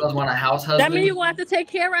y'all females want a house husband? That means you want to take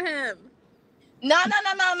care of him. No.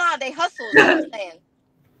 They hustle. Is what I'm saying.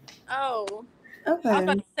 Oh, okay. I was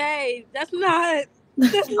about to say that's not.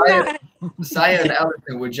 Siah and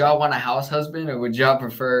Allison, would y'all want a house husband, or would y'all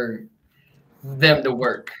prefer them to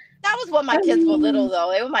work? That was when my kids were little,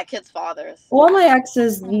 though. They were my kids' fathers. Well, my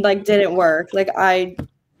exes like didn't work. Like I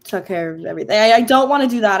took care of everything. I don't want to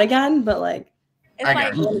do that again, but like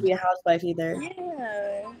I don't want to be a housewife either.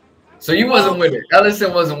 Yeah. So you wasn't with it.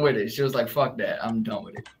 Allison wasn't with it. She was like, "Fuck that, I'm done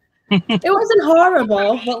with it." It wasn't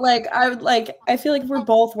horrible, but like I feel like we're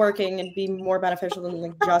both working and be more beneficial than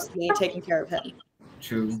like just me taking care of him.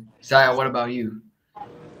 True. Siah, what about you?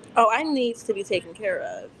 Oh, I need to be taken care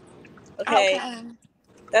of. Okay.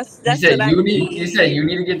 That's you said you need. You said you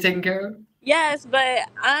need to get taken care of. Yes, but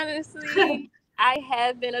honestly, I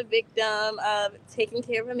have been a victim of taking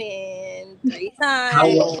care of a man 3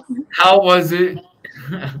 times. How was it?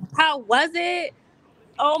 How was it?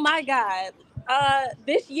 Oh my God.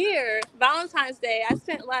 This year, Valentine's Day, I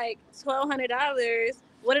spent like $1,200.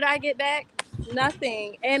 What did I get back?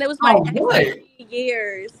 Nothing. And it was like 3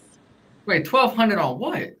 years. Wait, $1,200 on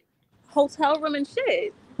what? Hotel room and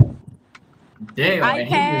shit. Damn.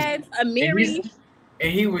 iPads, a mirror.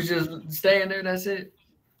 And he was just staying there, that's it?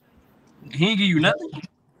 He didn't give you nothing?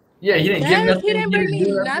 Yeah, he didn't give nothing. He didn't bring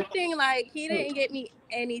me nothing. Like, he didn't get me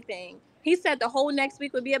anything. He said the whole next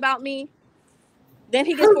week would be about me. Then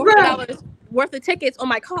he gets $400 worth of tickets on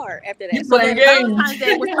my car after that. So then Valentine's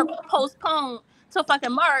Day was postponed till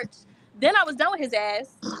fucking March. Then I was done with his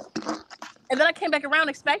ass. And then I came back around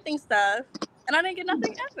expecting stuff. And I didn't get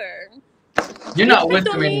nothing ever. You're not with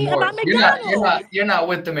them anymore. You're not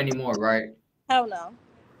with them anymore, right? Hell no.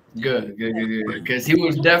 Good. Because he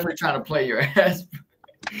was definitely trying to play your ass.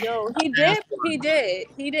 Yo, he did.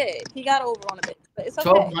 He got over on a bit, but it's okay.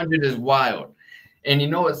 1,200 is wild. And you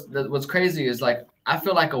know what's crazy is like I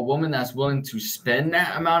feel like a woman that's willing to spend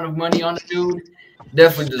that amount of money on a dude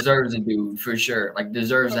definitely deserves a dude for sure. Like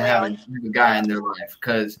deserves to have a guy in their life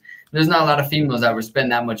because there's not a lot of females that would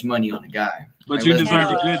spend that much money on a guy. But like, you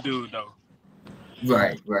deserve a good dude though.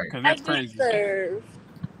 Right. Because that's crazy.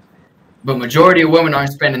 But majority of women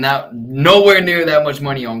aren't spending nowhere near that much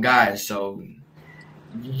money on guys. So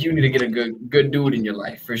you need to get a good dude in your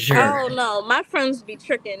life for sure. Oh no, my friends be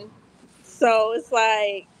tricking. So it's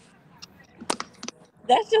like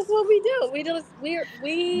that's just what we do.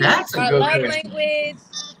 That's a our good love question. language.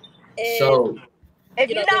 So if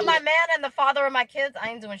you're not my man and the father of my kids, I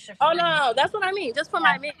ain't doing shit for you. Oh no, that's what I mean. Just for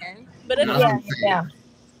my man. But I'm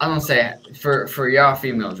gonna say for y'all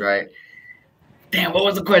females, right? Damn, what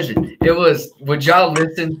was the question? It was, would y'all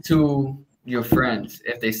listen to your friends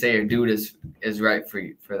if they say a dude is right for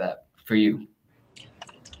you?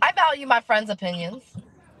 I value my friends' opinions.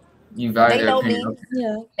 You value their opinion? Okay.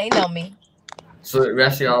 Yeah. They know me. So the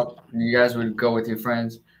rest of y'all, you guys would go with your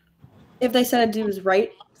friends? If they said a dude was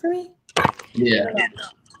right for me? Yeah.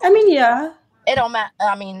 I mean, yeah. It don't matter.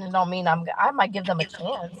 I mean, it don't mean I might give them a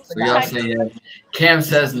chance. So y'all say yeah. Cam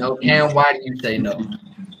says no. Cam, why do you say no?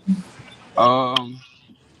 I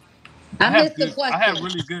have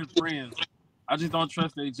really good friends. I just don't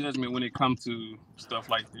trust their judgment when it comes to stuff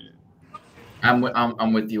like that.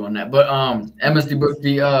 I'm with you on that. But MSDBrooks,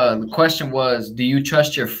 the question was, do you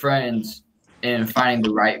trust your friends in finding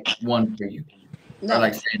the right one for you? No. Or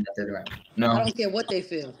like saying that they're the right one? No. I don't care what they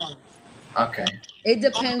feel. Okay. It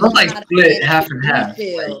depends on like how split half and half.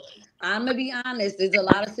 Feel. Like, I'm gonna be honest. There's a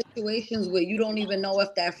lot of situations where you don't even know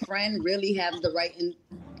if that friend really has the right, the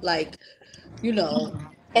right.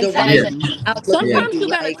 Sometimes you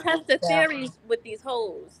gotta test the theories with these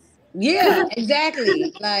hoes. Yeah,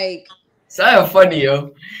 exactly. Like, Siah funny,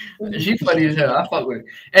 yo. She funny as hell. I fuck with her.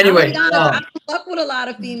 Anyway, I fuck with a lot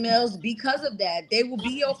of females because of that. They will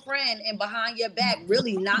be your friend and behind your back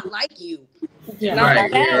really not like you. Yeah, right.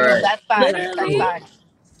 That's fine. That's fine.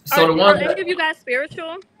 So the one. Are any of you guys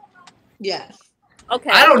spiritual? Yes.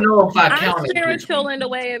 Okay. I don't know if I count. I'm spiritual in the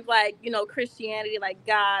way of like, Christianity, like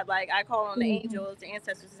God, like I call on the angels, the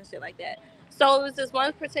ancestors and shit like that. So it was this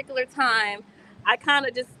one particular time I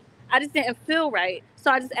just didn't feel right.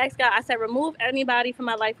 So I just asked God, I said, remove anybody from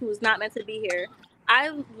my life who's not meant to be here.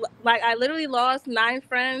 I literally lost 9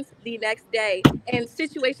 friends the next day in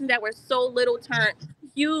situations that were so little turned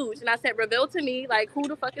huge. And I said, reveal to me like who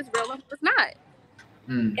the fuck is real and who's not.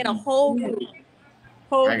 In a whole group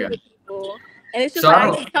of people. And it's just like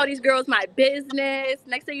I just tell these girls my business.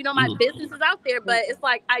 Next thing you know, my business is out there. But it's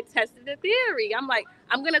like I tested the theory. I'm like,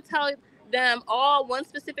 I'm gonna tell them all one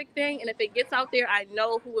specific thing, and if it gets out there, I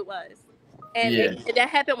know who it was. And that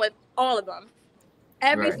happened with all of them,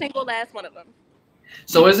 every single last one of them.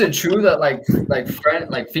 So is it true that like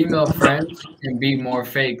female friends can be more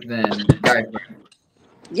fake than guy friends?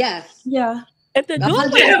 Yes. Yeah. If the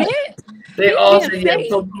dude hit, they all say yeah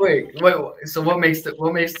so quick. Wait, so what makes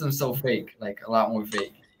them so fake? Like a lot more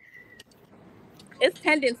fake. It's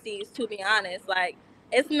tendencies, to be honest. Like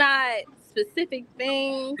it's not specific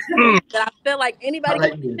things that I feel like anybody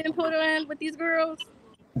can put in with these girls.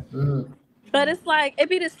 But it's like it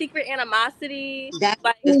be the secret animosity. That's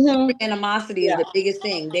like the secret animosity is the biggest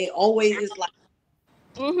thing. They always is like,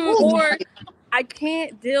 or I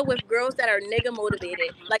can't deal with girls that are nigga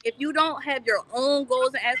motivated. Like if you don't have your own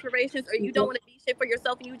goals and aspirations, or you don't want to be shit for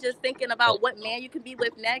yourself, and you just thinking about what man you could be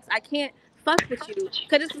with next, I can't fuck with you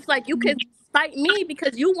because it's just like you could spite me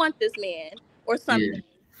because you want this man or something. Yeah.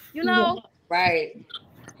 You know, right?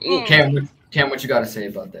 Cam, what you got to say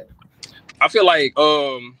about that? I feel like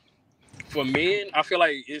for men, I feel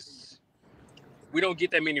like we don't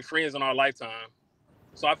get that many friends in our lifetime,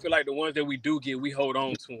 so I feel like the ones that we do get, we hold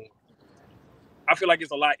on to them. I feel like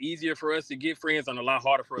it's a lot easier for us to get friends and a lot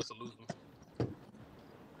harder for us to lose them.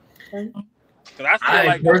 Because I feel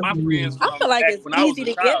like my friends, I feel like it's easy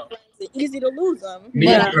to get friends and easy to lose them.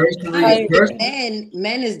 Men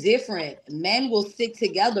is different. Men will stick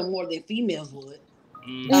together more than females would.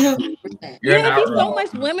 Yeah, there's so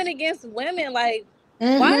much women against women. Like,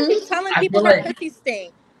 why are you telling people her pussy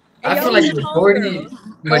stink? I feel like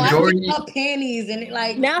majority of panties and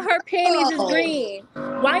like now her panties is green.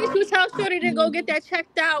 Why did you tell Shorty to go get that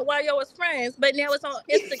checked out while y'all was friends? But now it's on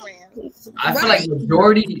Instagram. I feel like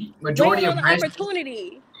majority of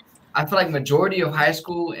opportunity. I feel like majority of high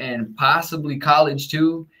school and possibly college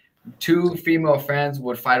too, 2 female friends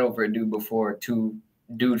would fight over a dude before 2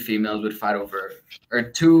 dude females would fight over, or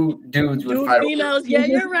 2 dudes would fight females. over. Yeah,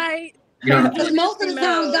 you're right. You know, most of the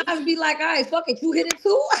time, guys be like, "All right, fuck it, you hit it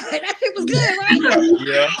too." That shit was good, right?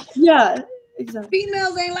 Yeah, exactly.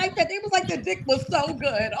 Females ain't like that. They was like, the dick was so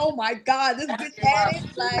good. Oh my god, this bitch had it.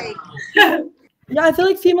 Like, yeah, I feel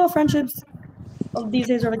like female friendships these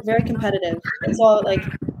days are like very competitive. It's all like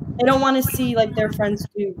they don't want to see like their friends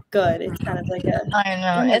do good. It's kind of like a.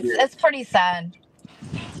 I know it's pretty sad.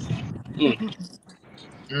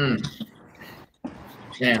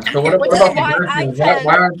 Yeah. So what about why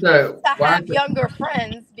have younger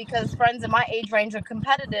friends, because friends in my age range are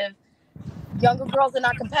competitive. Younger girls are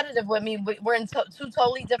not competitive with me. We're in 2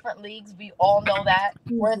 totally different leagues. We all know that.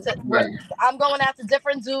 I'm going after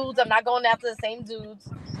different dudes. I'm not going after the same dudes.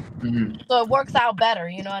 So it works out better.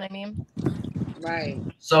 You know what I mean? Right.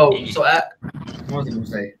 So what was I gonna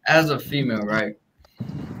say? As a female, right?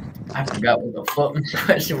 I forgot what the fuck the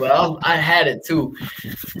question was. I had it too.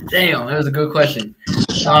 Damn, that was a good question.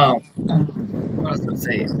 What was I gonna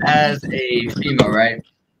say? As a female, right?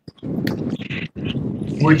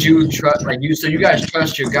 Would you trust so you guys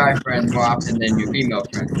trust your guy friends more often than your female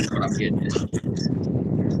friends? That's what I'm getting at.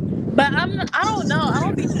 But I don't know. I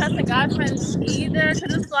don't be trusting guy friends either,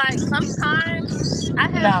 because it's like sometimes I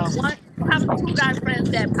have 2 guy friends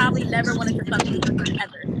that probably never wanted to fuck me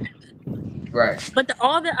ever. Right. But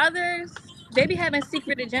all the others, they be having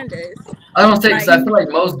secret agendas. I don't think so. I feel like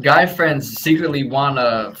most guy friends secretly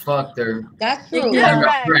wanna fuck their. That's true.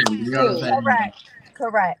 Friend, you know what I'm saying?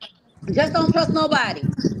 Correct. Just don't trust nobody.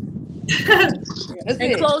 That's and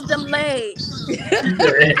it. close them legs.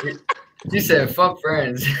 You said fuck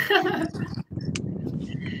friends.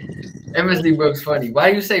 MSDBrooks funny. Why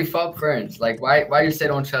you say fuck friends? Like why you say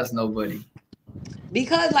don't trust nobody?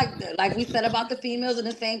 Because like we said about the females, and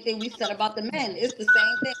the same thing we said about the men. It's the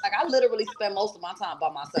same thing. Like I literally spend most of my time by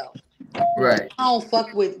myself. Right. I don't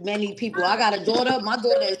fuck with many people. I got a daughter. My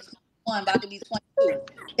daughter is 21, about to be 22.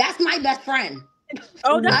 That's my best friend.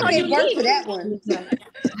 Oh, that's I all you gave birth need. to that one.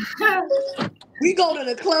 We go to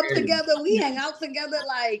the club together. We hang out together.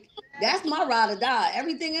 Like that's my ride or die.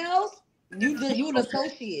 Everything else, you an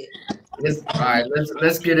associate. All right,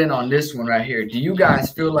 let's get in on this one right here. Do you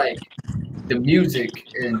guys feel like the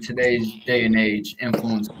music in today's day and age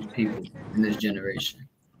influences people in this generation?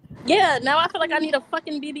 Yeah, now I feel like I need a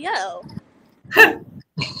fucking BBL.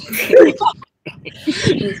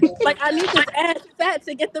 Like I need this ass fat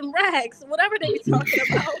to get them racks, whatever they be talking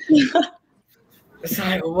about. It's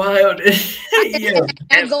like wild. Yeah,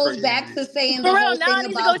 that goes back to saying For the real, whole now thing I need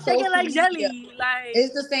to go about shake it social like media. jelly. Like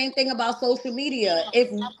It's the same thing about social media.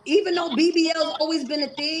 Even though BBL's always been a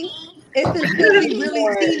thing, it's until we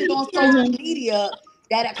really seen it on social media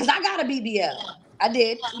that because I got a BBL. I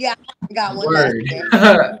did. Yeah, I got one last year.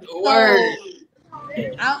 Word.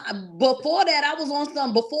 Before that, I was on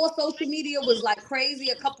some. Before social media was like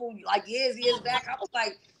crazy, a couple like years back, I was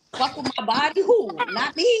like, "Fuck with my body, who?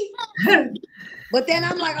 Not me." But then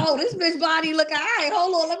I'm like, "Oh, this bitch body look alright.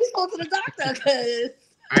 Hold on, let me go to the doctor because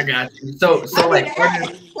I got you. So like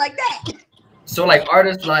artists, like that." So like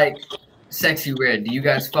artists like Sexy Red. Do you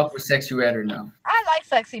guys fuck with Sexy Red or no? I like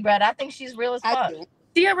Sexy Red. I think she's real as fuck.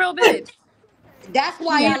 She a real bitch. That's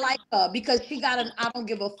why I like her because she got an I don't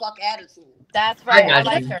give a fuck attitude. That's right. I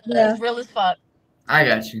like her. That's real as fuck. I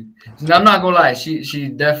got you. No, I'm not gonna lie. She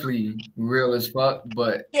definitely real as fuck.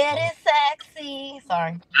 But get it sexy.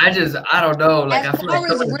 Sorry. I don't know. Like as I feel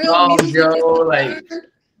like real songs, music yo, like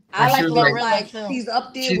I like she's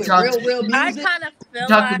up there with real music. I kind of feel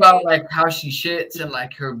talked about like how she shits and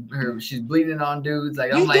like her she's bleeding on dudes.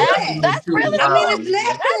 Like I'm like that's really it's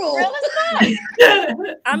natural.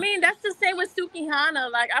 I mean that's the same with Suki Hana.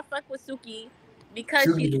 Like I fuck with Suki because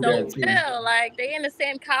she's so real. Like they in the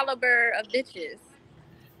same caliber of bitches.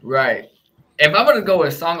 Right. If I'm gonna go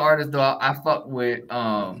with song artist though, I fuck with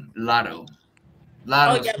Lotto.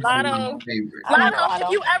 Oh yeah, Lotto. Lotto,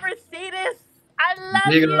 if you ever see this, I love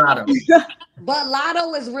Big you. Lotto. But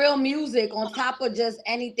Lotto is real music on top of just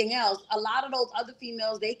anything else. A lot of those other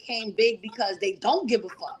females, they came big because they don't give a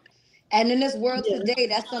fuck. And in this world today,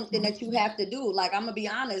 that's something that you have to do. Like, I'm gonna be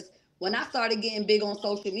honest, when I started getting big on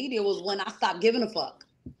social media was when I stopped giving a fuck.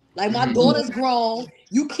 Like my daughter's grown,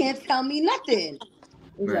 you can't tell me nothing.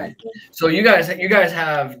 Right. So you guys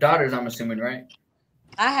have daughters, I'm assuming, right?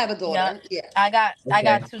 I have a daughter. Yeah. I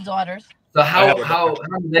got 2 daughters. So how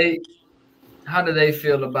do they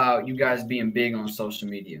feel about you guys being big on social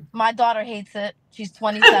media? My daughter hates it. She's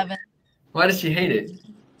 27. Why does she hate it?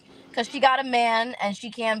 Because she got a man and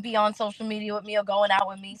she can't be on social media with me or going out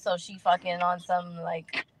with me, so she fucking on some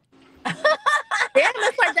like. Damn,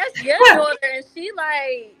 it's like that's your daughter, and she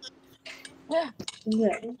like. Yeah.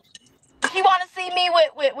 She want to see me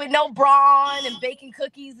with no bra on and baking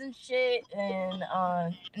cookies and shit, and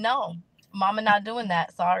no, mama not doing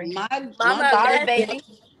that. Sorry, mama, sorry, baby.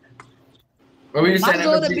 What were you saying? My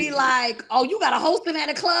daughter be like, "Oh, you got a hosting at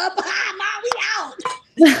a club? Mom, we out."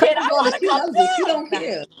 She don't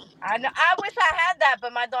care. I know. I wish I had that,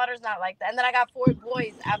 but my daughter's not like that. And then I got 4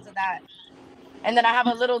 boys after that, and then I have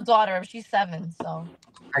a little daughter. She's 7, so.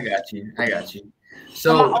 I got you.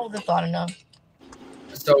 So my oldest daughter, no.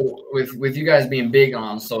 So with you guys being big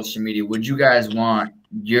on social media, would you guys want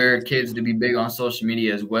your kids to be big on social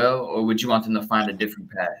media as well, or would you want them to find a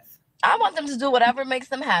different path? I want them to do whatever makes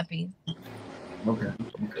them happy. Okay.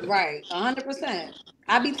 Right, 100%.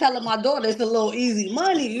 I be telling my daughter it's a little easy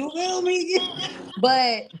money, you feel me?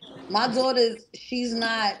 But my daughter, she's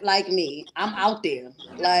not like me. I'm out there.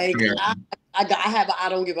 Like I have a I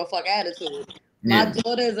don't give a fuck attitude. My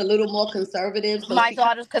daughter is a little more conservative. So my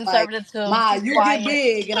daughter's conservative too. Ma, you get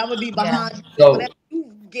big, and I'm gonna be behind you. So whatever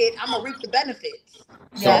you get, I'm gonna reap the benefits.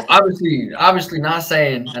 So obviously, not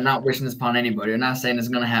saying and not wishing this upon anybody. I'm not saying it's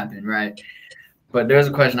gonna happen, right? But there's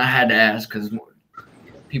a question I had to ask because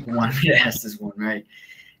people wanted me to ask this one, right?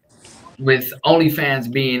 With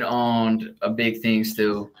OnlyFans being on a big thing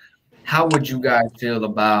still, how would you guys feel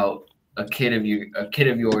about a kid of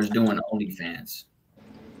yours doing OnlyFans?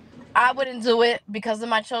 I wouldn't do it because of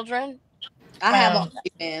my children. I have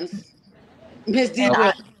OnlyFans.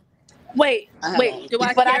 MSDBrooks. Wait. Do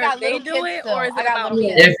I care if they do it, or is it about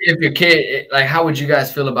me? If your kid, like, how would you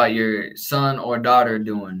guys feel about your son or daughter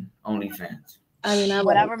doing OnlyFans? I mean,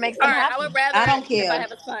 whatever makes them happy. I would rather. I don't care. If I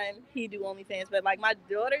have a son, he do OnlyFans. But like my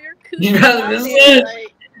daughter, you're cool. You know,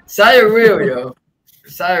 Siah real, yo.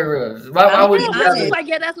 Siah real. Why would you rather? Like,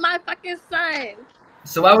 yeah, that's my fucking son.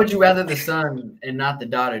 So why would you rather the son and not the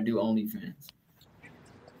daughter do OnlyFans?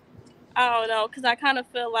 I don't know, because I kind of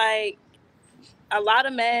feel like a lot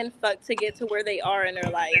of men fuck to get to where they are in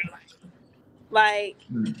their life. Like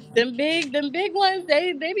them big ones,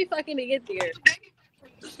 they be fucking to get there.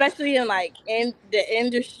 Especially in like in the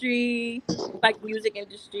industry, like music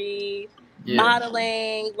industry,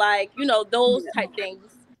 modeling, like, you know, those type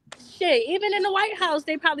things. Shit, even in the White House,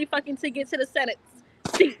 they probably fucking to get to the Senate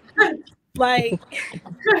seat. Like,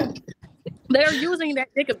 they're using that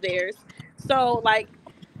dick of theirs. So, like,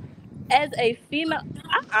 as a female,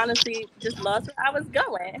 I honestly just lost where I was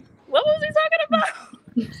going. What was he talking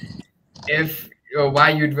about? Why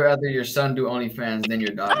you'd rather your son do OnlyFans than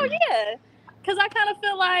your daughter? Oh, yeah. Because I kind of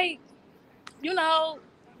feel like, you know,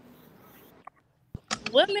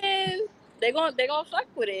 women, they're gonna fuck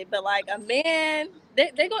with it, but like a man,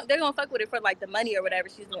 they're gonna fuck with it for like the money or whatever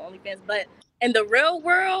she's doing OnlyFans. But in the real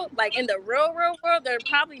world, like in the real world, they're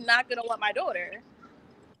probably not gonna want my daughter,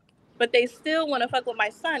 but they still want to fuck with my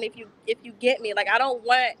son. If you get me, like I don't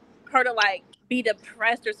want her to like be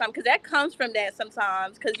depressed or something, because that comes from that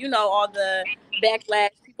sometimes, because you know all the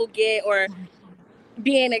backlash people get or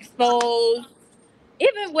being exposed.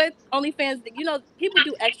 Even with OnlyFans, you know, people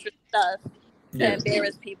do extra stuff to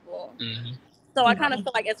embarrass people. So I kind of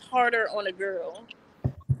feel like it's harder on a girl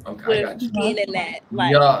with being in that.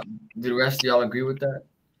 Like, do the rest of y'all agree with that?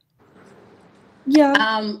 Yeah.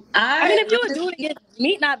 I mean, if you would do it against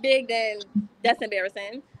meat not big, then that's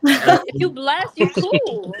embarrassing. If you blessed, you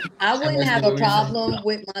cool. I wouldn't have a problem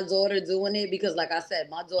with my daughter doing it because, like I said,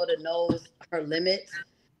 my daughter knows her limits.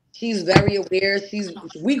 She's very aware.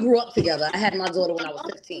 We grew up together. I had my daughter when I was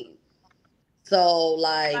 15. So,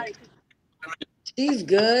 like, she's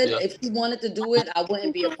good. Yeah. If she wanted to do it, I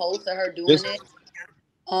wouldn't be opposed to her doing it.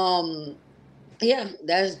 Yeah,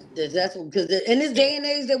 that's because in this day and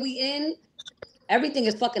age that we in, everything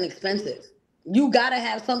is fucking expensive. You gotta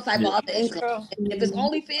have some type of other income. And if it's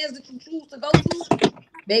OnlyFans that you choose to go to,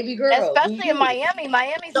 baby girl. Especially in Miami.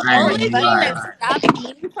 Miami's the only thing that stopped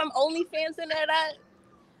me from OnlyFans and that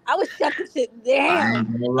I would shut the shit down. I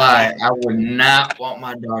ain't gonna lie, I would not want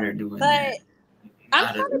my daughter doing that.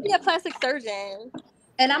 I'm trying to be a plastic surgeon.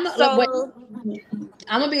 And I'm gonna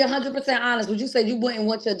be 100% honest. Would you say you wouldn't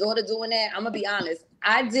want your daughter doing that? I'm gonna be honest.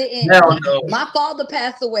 I didn't. No. My father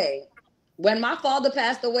passed away. When my father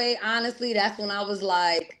passed away, honestly, that's when I was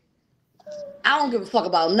like, I don't give a fuck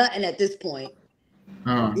about nothing at this point.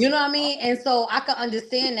 You know what I mean? And so I can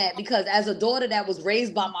understand that because as a daughter that was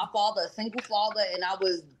raised by my father, a single father, and I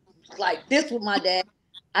was like this with my dad,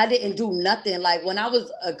 I didn't do nothing. Like when I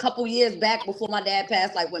was a couple years back before my dad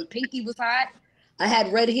passed, like when Pinky was hot, I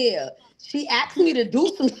had red hair. She asked me to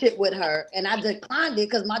do some shit with her, and I declined it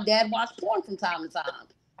because my dad watched porn from time to time.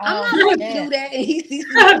 I'm not going to do that, and he sees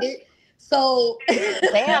some shit. So,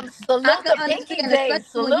 damn, salute the Pinky days.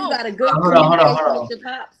 Salute. You got a good hold on.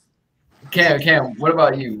 Cam, what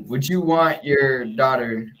about you? Would you want your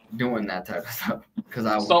daughter doing that type of stuff? Because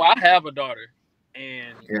I have a daughter,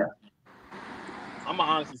 and I'm gonna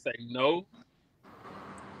honestly say no,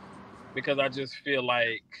 because I just feel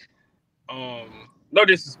like, no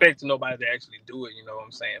disrespect to nobody that actually do it, you know what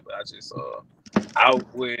I'm saying? But I just, I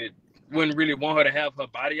wouldn't really want her to have her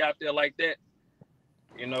body out there like that,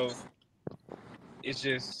 you know.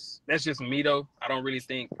 That's just me though. I don't really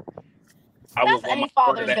think I would want my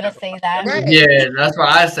father's gonna say that. Right. Yeah, that's why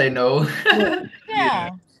I say no.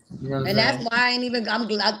 Yeah. You know and that's why I ain't even.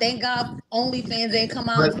 I thank God OnlyFans ain't come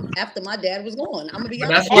out after my dad was gone. I'm gonna be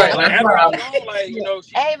honest. That's why. Like, you know,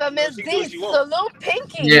 hey, but Miss D, salute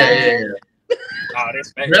Pinky. Yeah. Oh,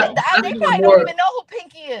 that's they probably don't even know who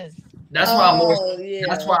Pinky is. That's why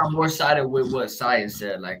That's why I'm more sided with what Siah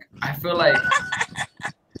said. Like, I feel like.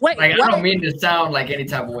 I don't mean to sound like any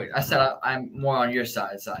type of way. I said I'm more on your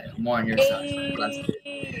side, Siah. More on your side.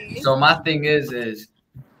 So my thing is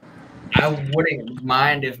I wouldn't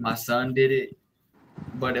mind if my son did it,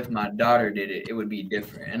 but if my daughter did it, it would be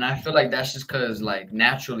different. And I feel like that's just because, like,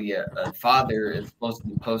 naturally a father is supposed to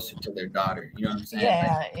be closer to their daughter. You know what I'm saying?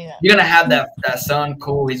 Yeah, like, you're gonna have that son,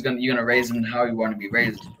 cool. You're gonna raise him how you want to be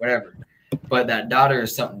raised, whatever. But that daughter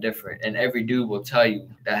is something different, and every dude will tell you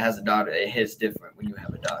that has a daughter, it hits different when you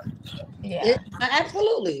have a daughter. So,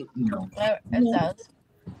 absolutely. You know. It does.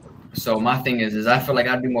 So my thing is I feel like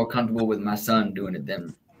I'd be more comfortable with my son doing it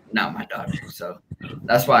than not my daughter. So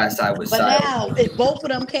that's why I side with But Siah. now, if both of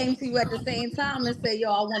them came to you at the same time and say,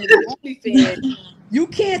 "Yo, I want to do OnlyFans," you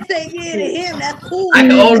can't say yeah to him. That's cool. I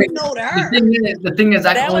can only no to her. the thing is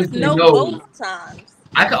I can only say no. Both times.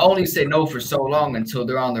 I can only say no for so long until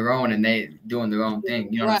they're on their own and they doing their own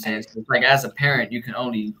thing. You know what I'm saying? So it's like as a parent, you can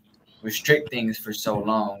only restrict things for so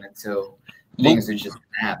long until things are just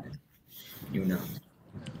gonna happen. You know.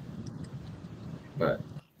 But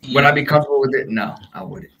would I be comfortable with it? No, I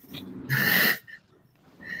wouldn't.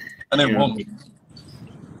 I didn't want me.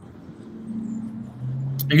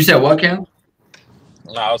 You said what, Cam?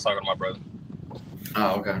 No, I was talking to my brother.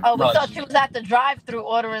 Oh, okay. Oh, we thought you was at the drive-thru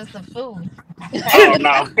ordering some food. Oh,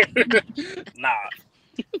 no. Nah.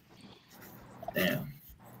 Damn.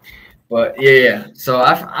 But yeah. So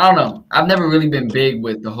I don't know. I've never really been big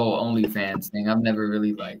with the whole OnlyFans thing. I've never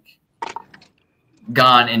really like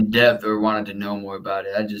gone in depth or wanted to know more about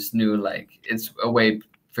it. I just knew like it's a way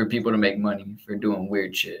for people to make money for doing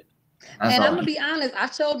weird shit. That's and I'm gonna be honest, I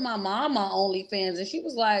showed my mom my OnlyFans and she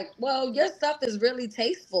was like, "Well, your stuff is really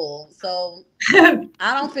tasteful, so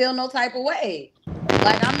I don't feel no type of way.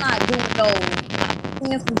 Like I'm not doing no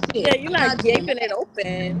fancy shit. Yeah, you're not gaping it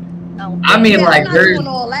open. I mean, yeah, like I'm not doing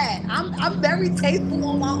all that. I'm very tasteful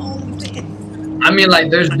on my OnlyFans. I mean, like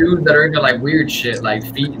there's dudes that are into like weird shit, like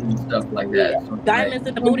feet and stuff like that. Yeah. So, diamonds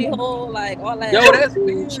in the booty hole, like all that. Yo, that's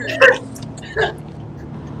weird.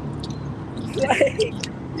 Like,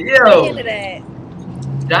 yo, into that.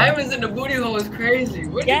 Diamonds in the booty hole is crazy.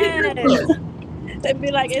 Where you get that from? They'd be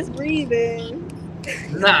like, it's breathing.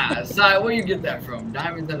 Nah, Siah, where you get that from?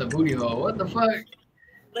 Diamonds in the booty hole. What the fuck?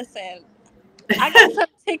 Listen, I got some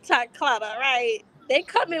TikTok clout, all right? They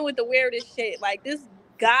come in with the weirdest shit. Like this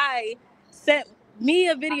guy sent me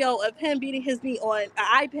a video of him beating his knee on an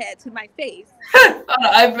iPad to my face. On the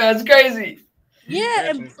iPad's crazy. Yeah,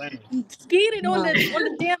 and skied it on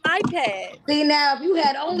the damn iPad. See now, if you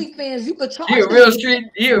had OnlyFans, you could charge. He a real street.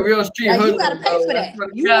 Like, you gotta pay for that.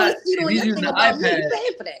 You want to see it on your thing about me, you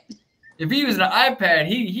paying for that. If he using an iPad,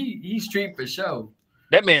 he street for show.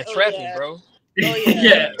 That man trapping, bro. Oh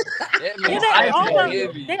yeah. Yeah.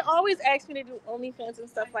 They always ask me to do OnlyFans and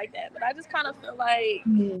stuff like that, but I just kind of feel like.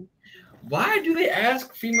 Why do they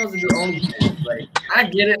ask females to do OnlyFans? Like, I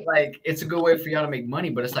get it, like it's a good way for y'all to make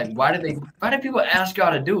money, but it's like, why do people ask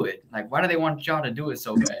y'all to do it? Like, why do they want y'all to do it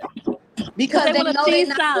so bad? Because they know they're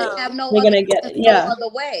not gonna have no other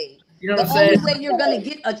way. You know the what I'm saying? only way you're gonna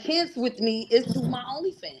get a chance with me is through my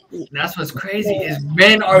OnlyFans. And that's what's crazy is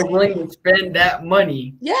men are willing to spend that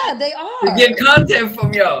money. Yeah, they are to get content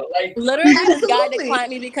from y'all. Like literally, this guy declined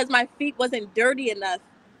me because my feet wasn't dirty enough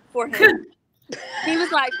for him. He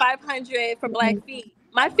was like 500 for black feet.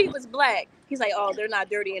 My feet was black. He's like, oh, they're not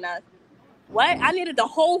dirty enough. What? I needed the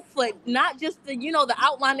whole foot, not just the the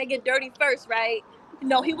outline that get dirty first, right?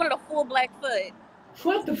 No, he wanted a full black foot.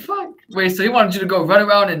 What the fuck? Wait, so he wanted you to go run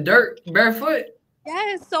around in dirt barefoot?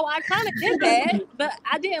 Yes, so I kind of did that, but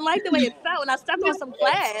I didn't like the way it felt, and I stepped on some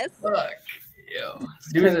glass. Fuck, yo,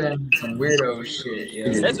 dudes are into some weirdo shit.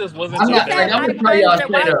 Yo. That just wasn't. I'm gonna tell y'all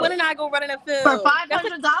straight up. Wouldn't I go run in the field for $500?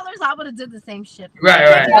 I would have did the same shit.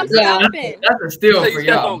 Right. That's a steal for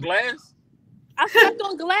y'all. On glass? I stepped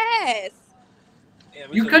on glass. Yeah,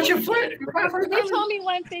 you cut your foot. They told me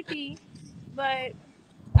 $150, but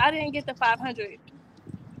I didn't get the $500.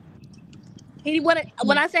 He wanted,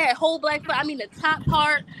 when I say a whole black foot, I mean the top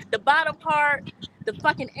part, the bottom part, the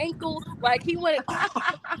fucking ankle. Like he wanted.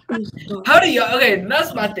 How do y'all? Okay,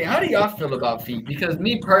 that's my thing. How do y'all feel about feet? Because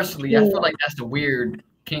me personally, I feel like that's a weird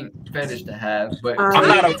kink fetish to have. But I'm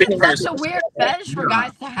not a big person. That's a weird fetish for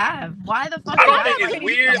guys to have. Why the fuck? I don't think it's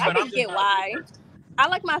weird, I but can get why. I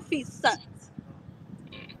like my feet sucked.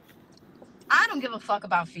 I don't give a fuck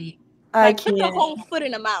about feet. I put the whole foot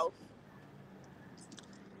in the mouth.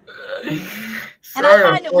 And I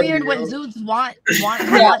find it weird when dudes want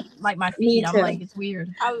like my feet. I'm like, it's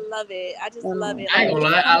weird. I love it. I just love it. I ain't gonna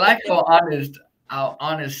lie. I like how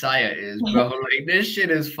honest Siah is, bro. Like this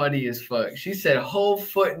shit is funny as fuck. She said whole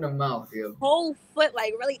foot in the mouth, yo. Whole foot,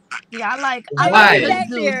 like really. Yeah, I like good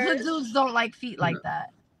dudes. Good dudes don't like feet like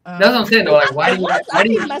that. That's what I'm saying though. Like, why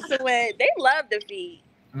do you messing with? They love the feet.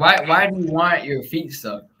 Why do you want your feet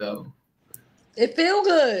sucked though? It feel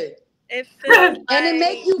good. It feels and it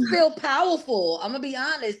makes you feel powerful. I'm gonna be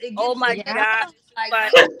honest. It oh my god!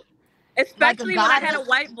 Like, especially when I had a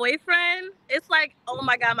white boyfriend, it's like, oh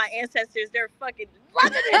my god, my ancestors—they're fucking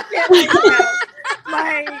loving this shit right now.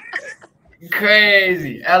 Like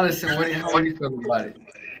crazy. Allison, how do you feel about it?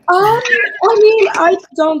 I mean, I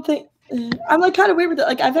don't think I'm like kind of weird with it.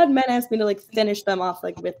 Like I've had men ask me to like finish them off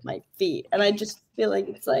like with my feet, and I just feel like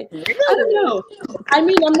it's like I don't know. I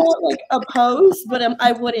mean, I'm not like opposed, but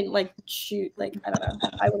I wouldn't like shoot. Like I don't know.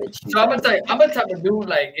 I wouldn't shoot. So I'm a type of dude.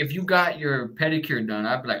 Like if you got your pedicure done,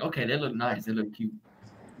 I'd be like, okay, they look nice, they look cute,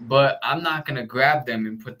 but I'm not gonna grab them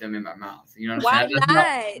and put them in my mouth. You know what I'm saying?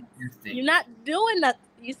 Why not? You're not doing nothing.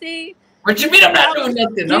 You see. What you mean I'm not doing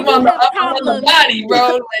nothing? I'm on the body,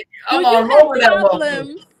 bro. Like I'm all over that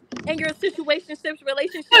problems in your situationships,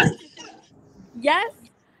 relationships. Yes,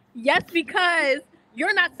 because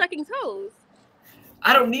you're not sucking toes.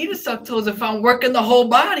 I don't need to suck toes if I'm working the whole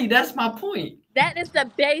body. That's my point. That is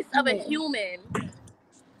the base of a human.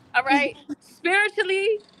 All right,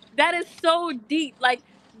 spiritually, that is so deep. Like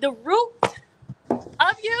the root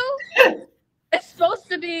of you is supposed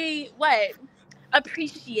to be what?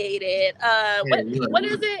 Appreciated. What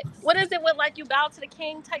is it? What is it with like you bow to the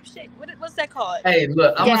king type shit? What's that called? Hey,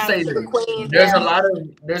 look, I'm gonna say this.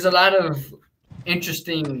 There's a lot of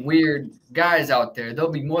interesting, weird guys out there.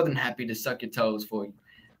 They'll be more than happy to suck your toes for you.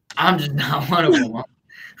 I'm just not one of them.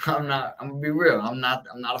 I'm not. I'm gonna be real. I'm not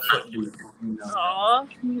a foot dude. You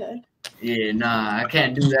know? Yeah, nah, I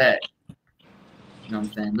can't do that. You know what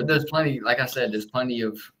I'm saying? But there's plenty, like I said, there's plenty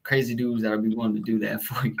of crazy dudes that'll be willing to do that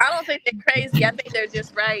for you. I don't think they're crazy. I think they're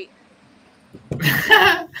just right.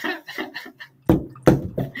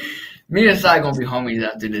 Me and Siah gonna be homies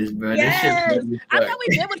after this, bro. Yes. This shit I thought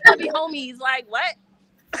we did was gonna be homies. Like what?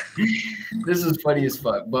 This is funny as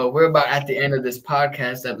fuck. But we're about at the end of this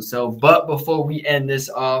podcast episode. But before we end this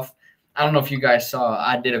off, I don't know if you guys saw,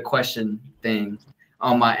 I did a question thing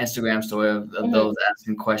on my Instagram story of those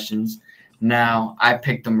asking questions. Now, I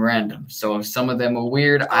picked them random. So if some of them are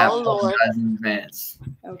weird, I apologize in advance.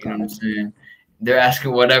 Okay. You know what I'm saying? They're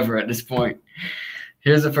asking whatever at this point.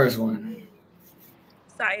 Here's the first one.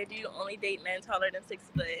 Siah, do you only date men taller than 6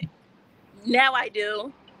 foot? Now I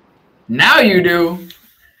do. Now you do?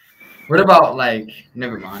 What about, like,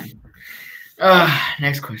 never mind.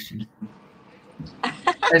 Next question.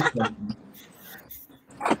 Next question.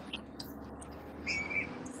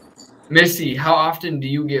 Missy, how often do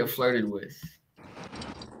you get flirted with?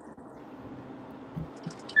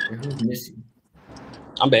 Who's Missy?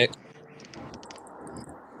 I'm back.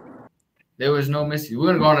 There was no Missy. We're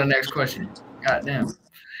gonna go on to the next question. Goddamn.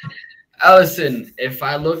 Allison, if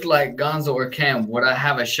I looked like Gonzo or Cam, would I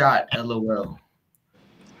have a shot? LOL.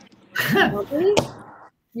 Probably.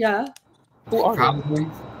 Yeah. Probably.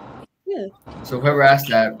 Yeah. So whoever asked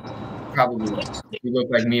that, probably. If you look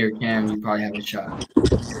like me or Cam, you probably have a shot.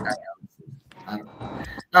 I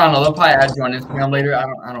don't know. They'll probably add you on Instagram later.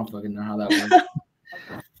 I don't fucking know how that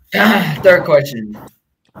works. Third question.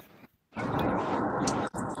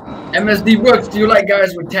 MSDBrooks, do you like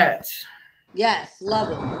guys with tats? Yes,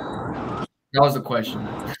 love it. That was the question.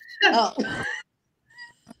 Oh.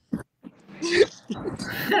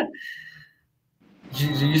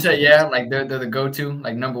 You said yeah, like they're the go-to,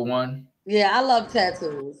 like number one. Yeah, I love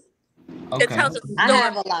tattoos. Okay. I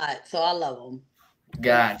have a lot, so I love them.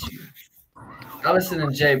 Got you. Allison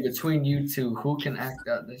and Jay, between you two, who can act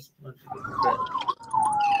out this? I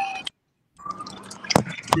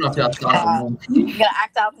don't know if y'all saw the you gonna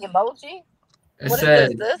act out the emoji?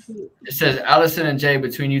 It says Allison and Jay,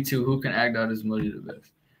 between you two, who can act out this emoji the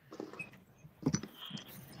best?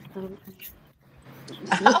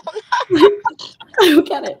 I don't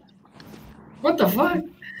get it. What the fuck?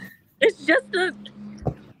 It's just a.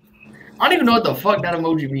 I don't even know what the fuck that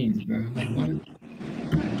emoji means, bro.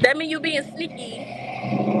 That mean you being sneaky.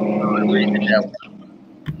 Let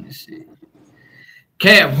me see.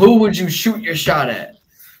 Cam, who would you shoot your shot at?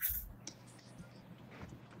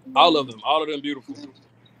 All of them beautiful.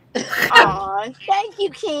 Aw, thank you,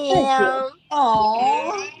 Cam.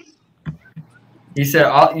 Aw. You said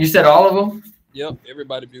all of them? Yep,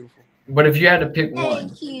 everybody beautiful. But if you had to pick one.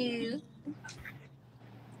 Thank you.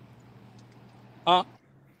 Huh?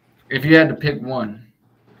 If you had to pick one.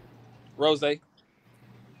 Rose.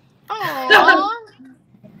 Aw,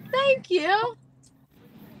 thank you.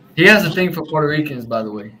 He has a thing for Puerto Ricans, by the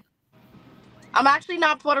way. I'm actually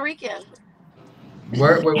not Puerto Rican.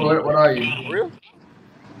 What are you? Real?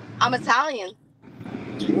 I'm Italian.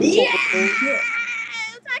 Yes!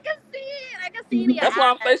 I can see it. I can see it. That's why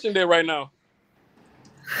I'm stationed there right now.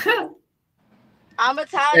 I'm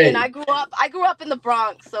Italian. Hey. I grew up in the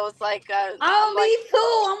Bronx, so it's like Me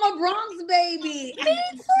too. I'm a Bronx baby. Me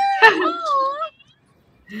too.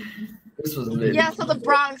 This was lit. Yeah, so the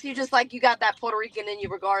Bronx, you just like you got that Puerto Rican in you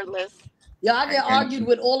regardless. Y'all I get argued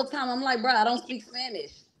with all the time. I'm like, bro, I don't speak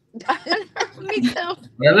Spanish. Me too.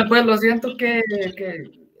 Well, pues lo siento que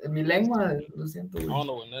Mi lengua, lo siento. I don't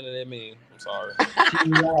know what none of that means. I'm sorry.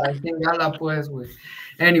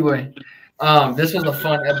 Anyway, this was a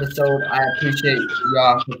fun episode. I appreciate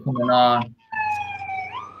y'all for coming on.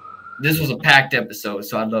 This was a packed episode,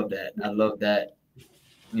 so I love that. I love that.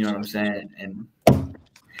 You know what I'm saying? And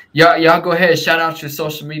y'all go ahead, shout out your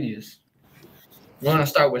social medias. We're gonna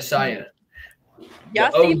start with Siah.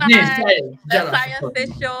 Y'all see my Siah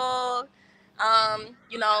official.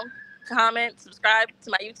 You know, comment, subscribe to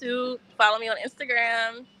my YouTube, follow me on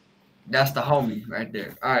Instagram. That's the homie right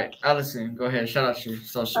there. All right, Allison, go ahead. Shout out your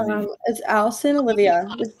social media. It's Allison Olivia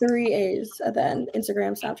with 3 A's at the end.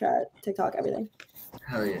 Instagram, Snapchat, TikTok, everything.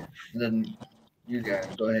 Hell yeah. And then you guys,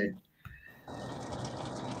 go ahead.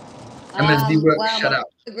 MSDBrooks, shout out.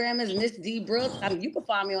 Instagram is MSDBrooks. I mean, you can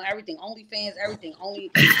find me on everything. OnlyFans, everything. Only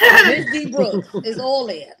MSDBrooks is all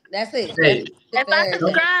there. That's it. Hey. If I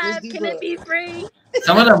subscribe, can it be free?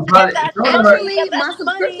 Some of them probably. Actually, my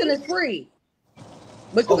subscription is free.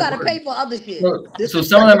 But you gotta pay for other shit. So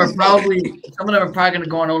some of them are probably gonna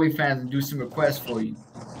go on OnlyFans and do some requests for you.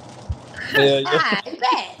 Yeah, I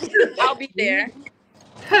bet. I'll be there.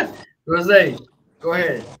 Rose, go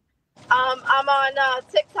ahead. I'm on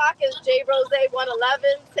TikTok as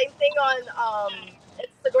JRose111. Same thing on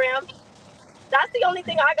Instagram. That's the only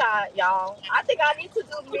thing I got, y'all. I think I need to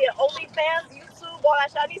do me an OnlyFans, YouTube, all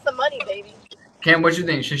that shit. I need some money, baby. Cam, what you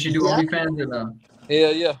think? Should she do OnlyFans or no?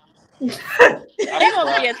 Hell yeah. They're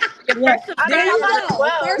gonna be there you go.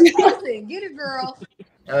 First person. Get it, girl.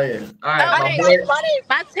 Oh yeah. All right.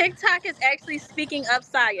 My TikTok is actually speaking up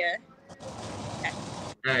Siah.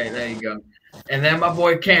 All right, there you go. And then my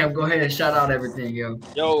boy Cam, go ahead and shout out everything, yo.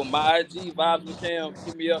 Yo, my IG, Vibes with Cam,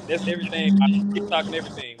 hit me up. That's everything. My TikTok and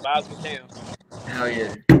everything. Vibes with Cam. Hell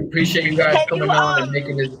yeah. Appreciate you guys coming on and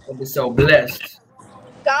making this episode blessed.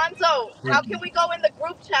 Gonzo, how can we go in the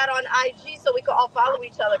group chat on IG so we can all follow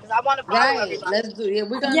each other? Because I want to follow everybody. Let's do it.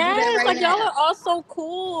 We're gonna do that right now. Y'all are all so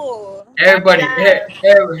cool. Everybody,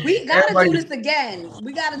 we gotta do this again.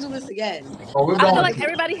 We gotta do this again. Oh, we're I feel like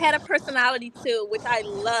everybody had a personality too, which I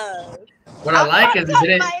love. What I like is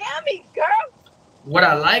Miami, girl. What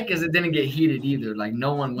I like is it didn't get heated either. Like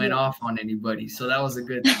no one went off on anybody, so that was a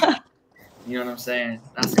good thing. You know what I'm saying?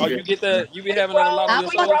 That's good. You be having a lot of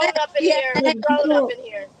we grown up in here. We grown up in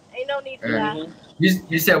here. Ain't no need for that.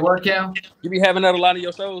 You said what, Cam? You be having that a lot of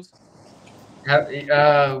your shows?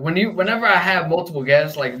 Whenever I have multiple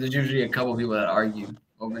guests, like there's usually a couple people that argue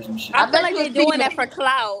over some shit. I feel like they're doing that for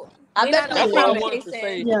clout. That's what I wanted to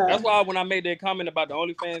say. Yeah. That's why when I made that comment about the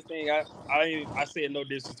OnlyFans thing, I said no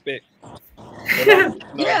disrespect.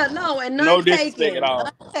 No disrespect at all.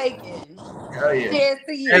 None taken. Hell yeah.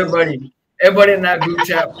 Everybody in that group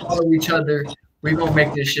chat, follow each other. We're gonna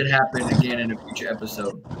make this shit happen again in a future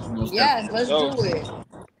episode. Yes, let's do it.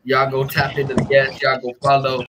 Y'all go tap into the guests. Y'all go follow.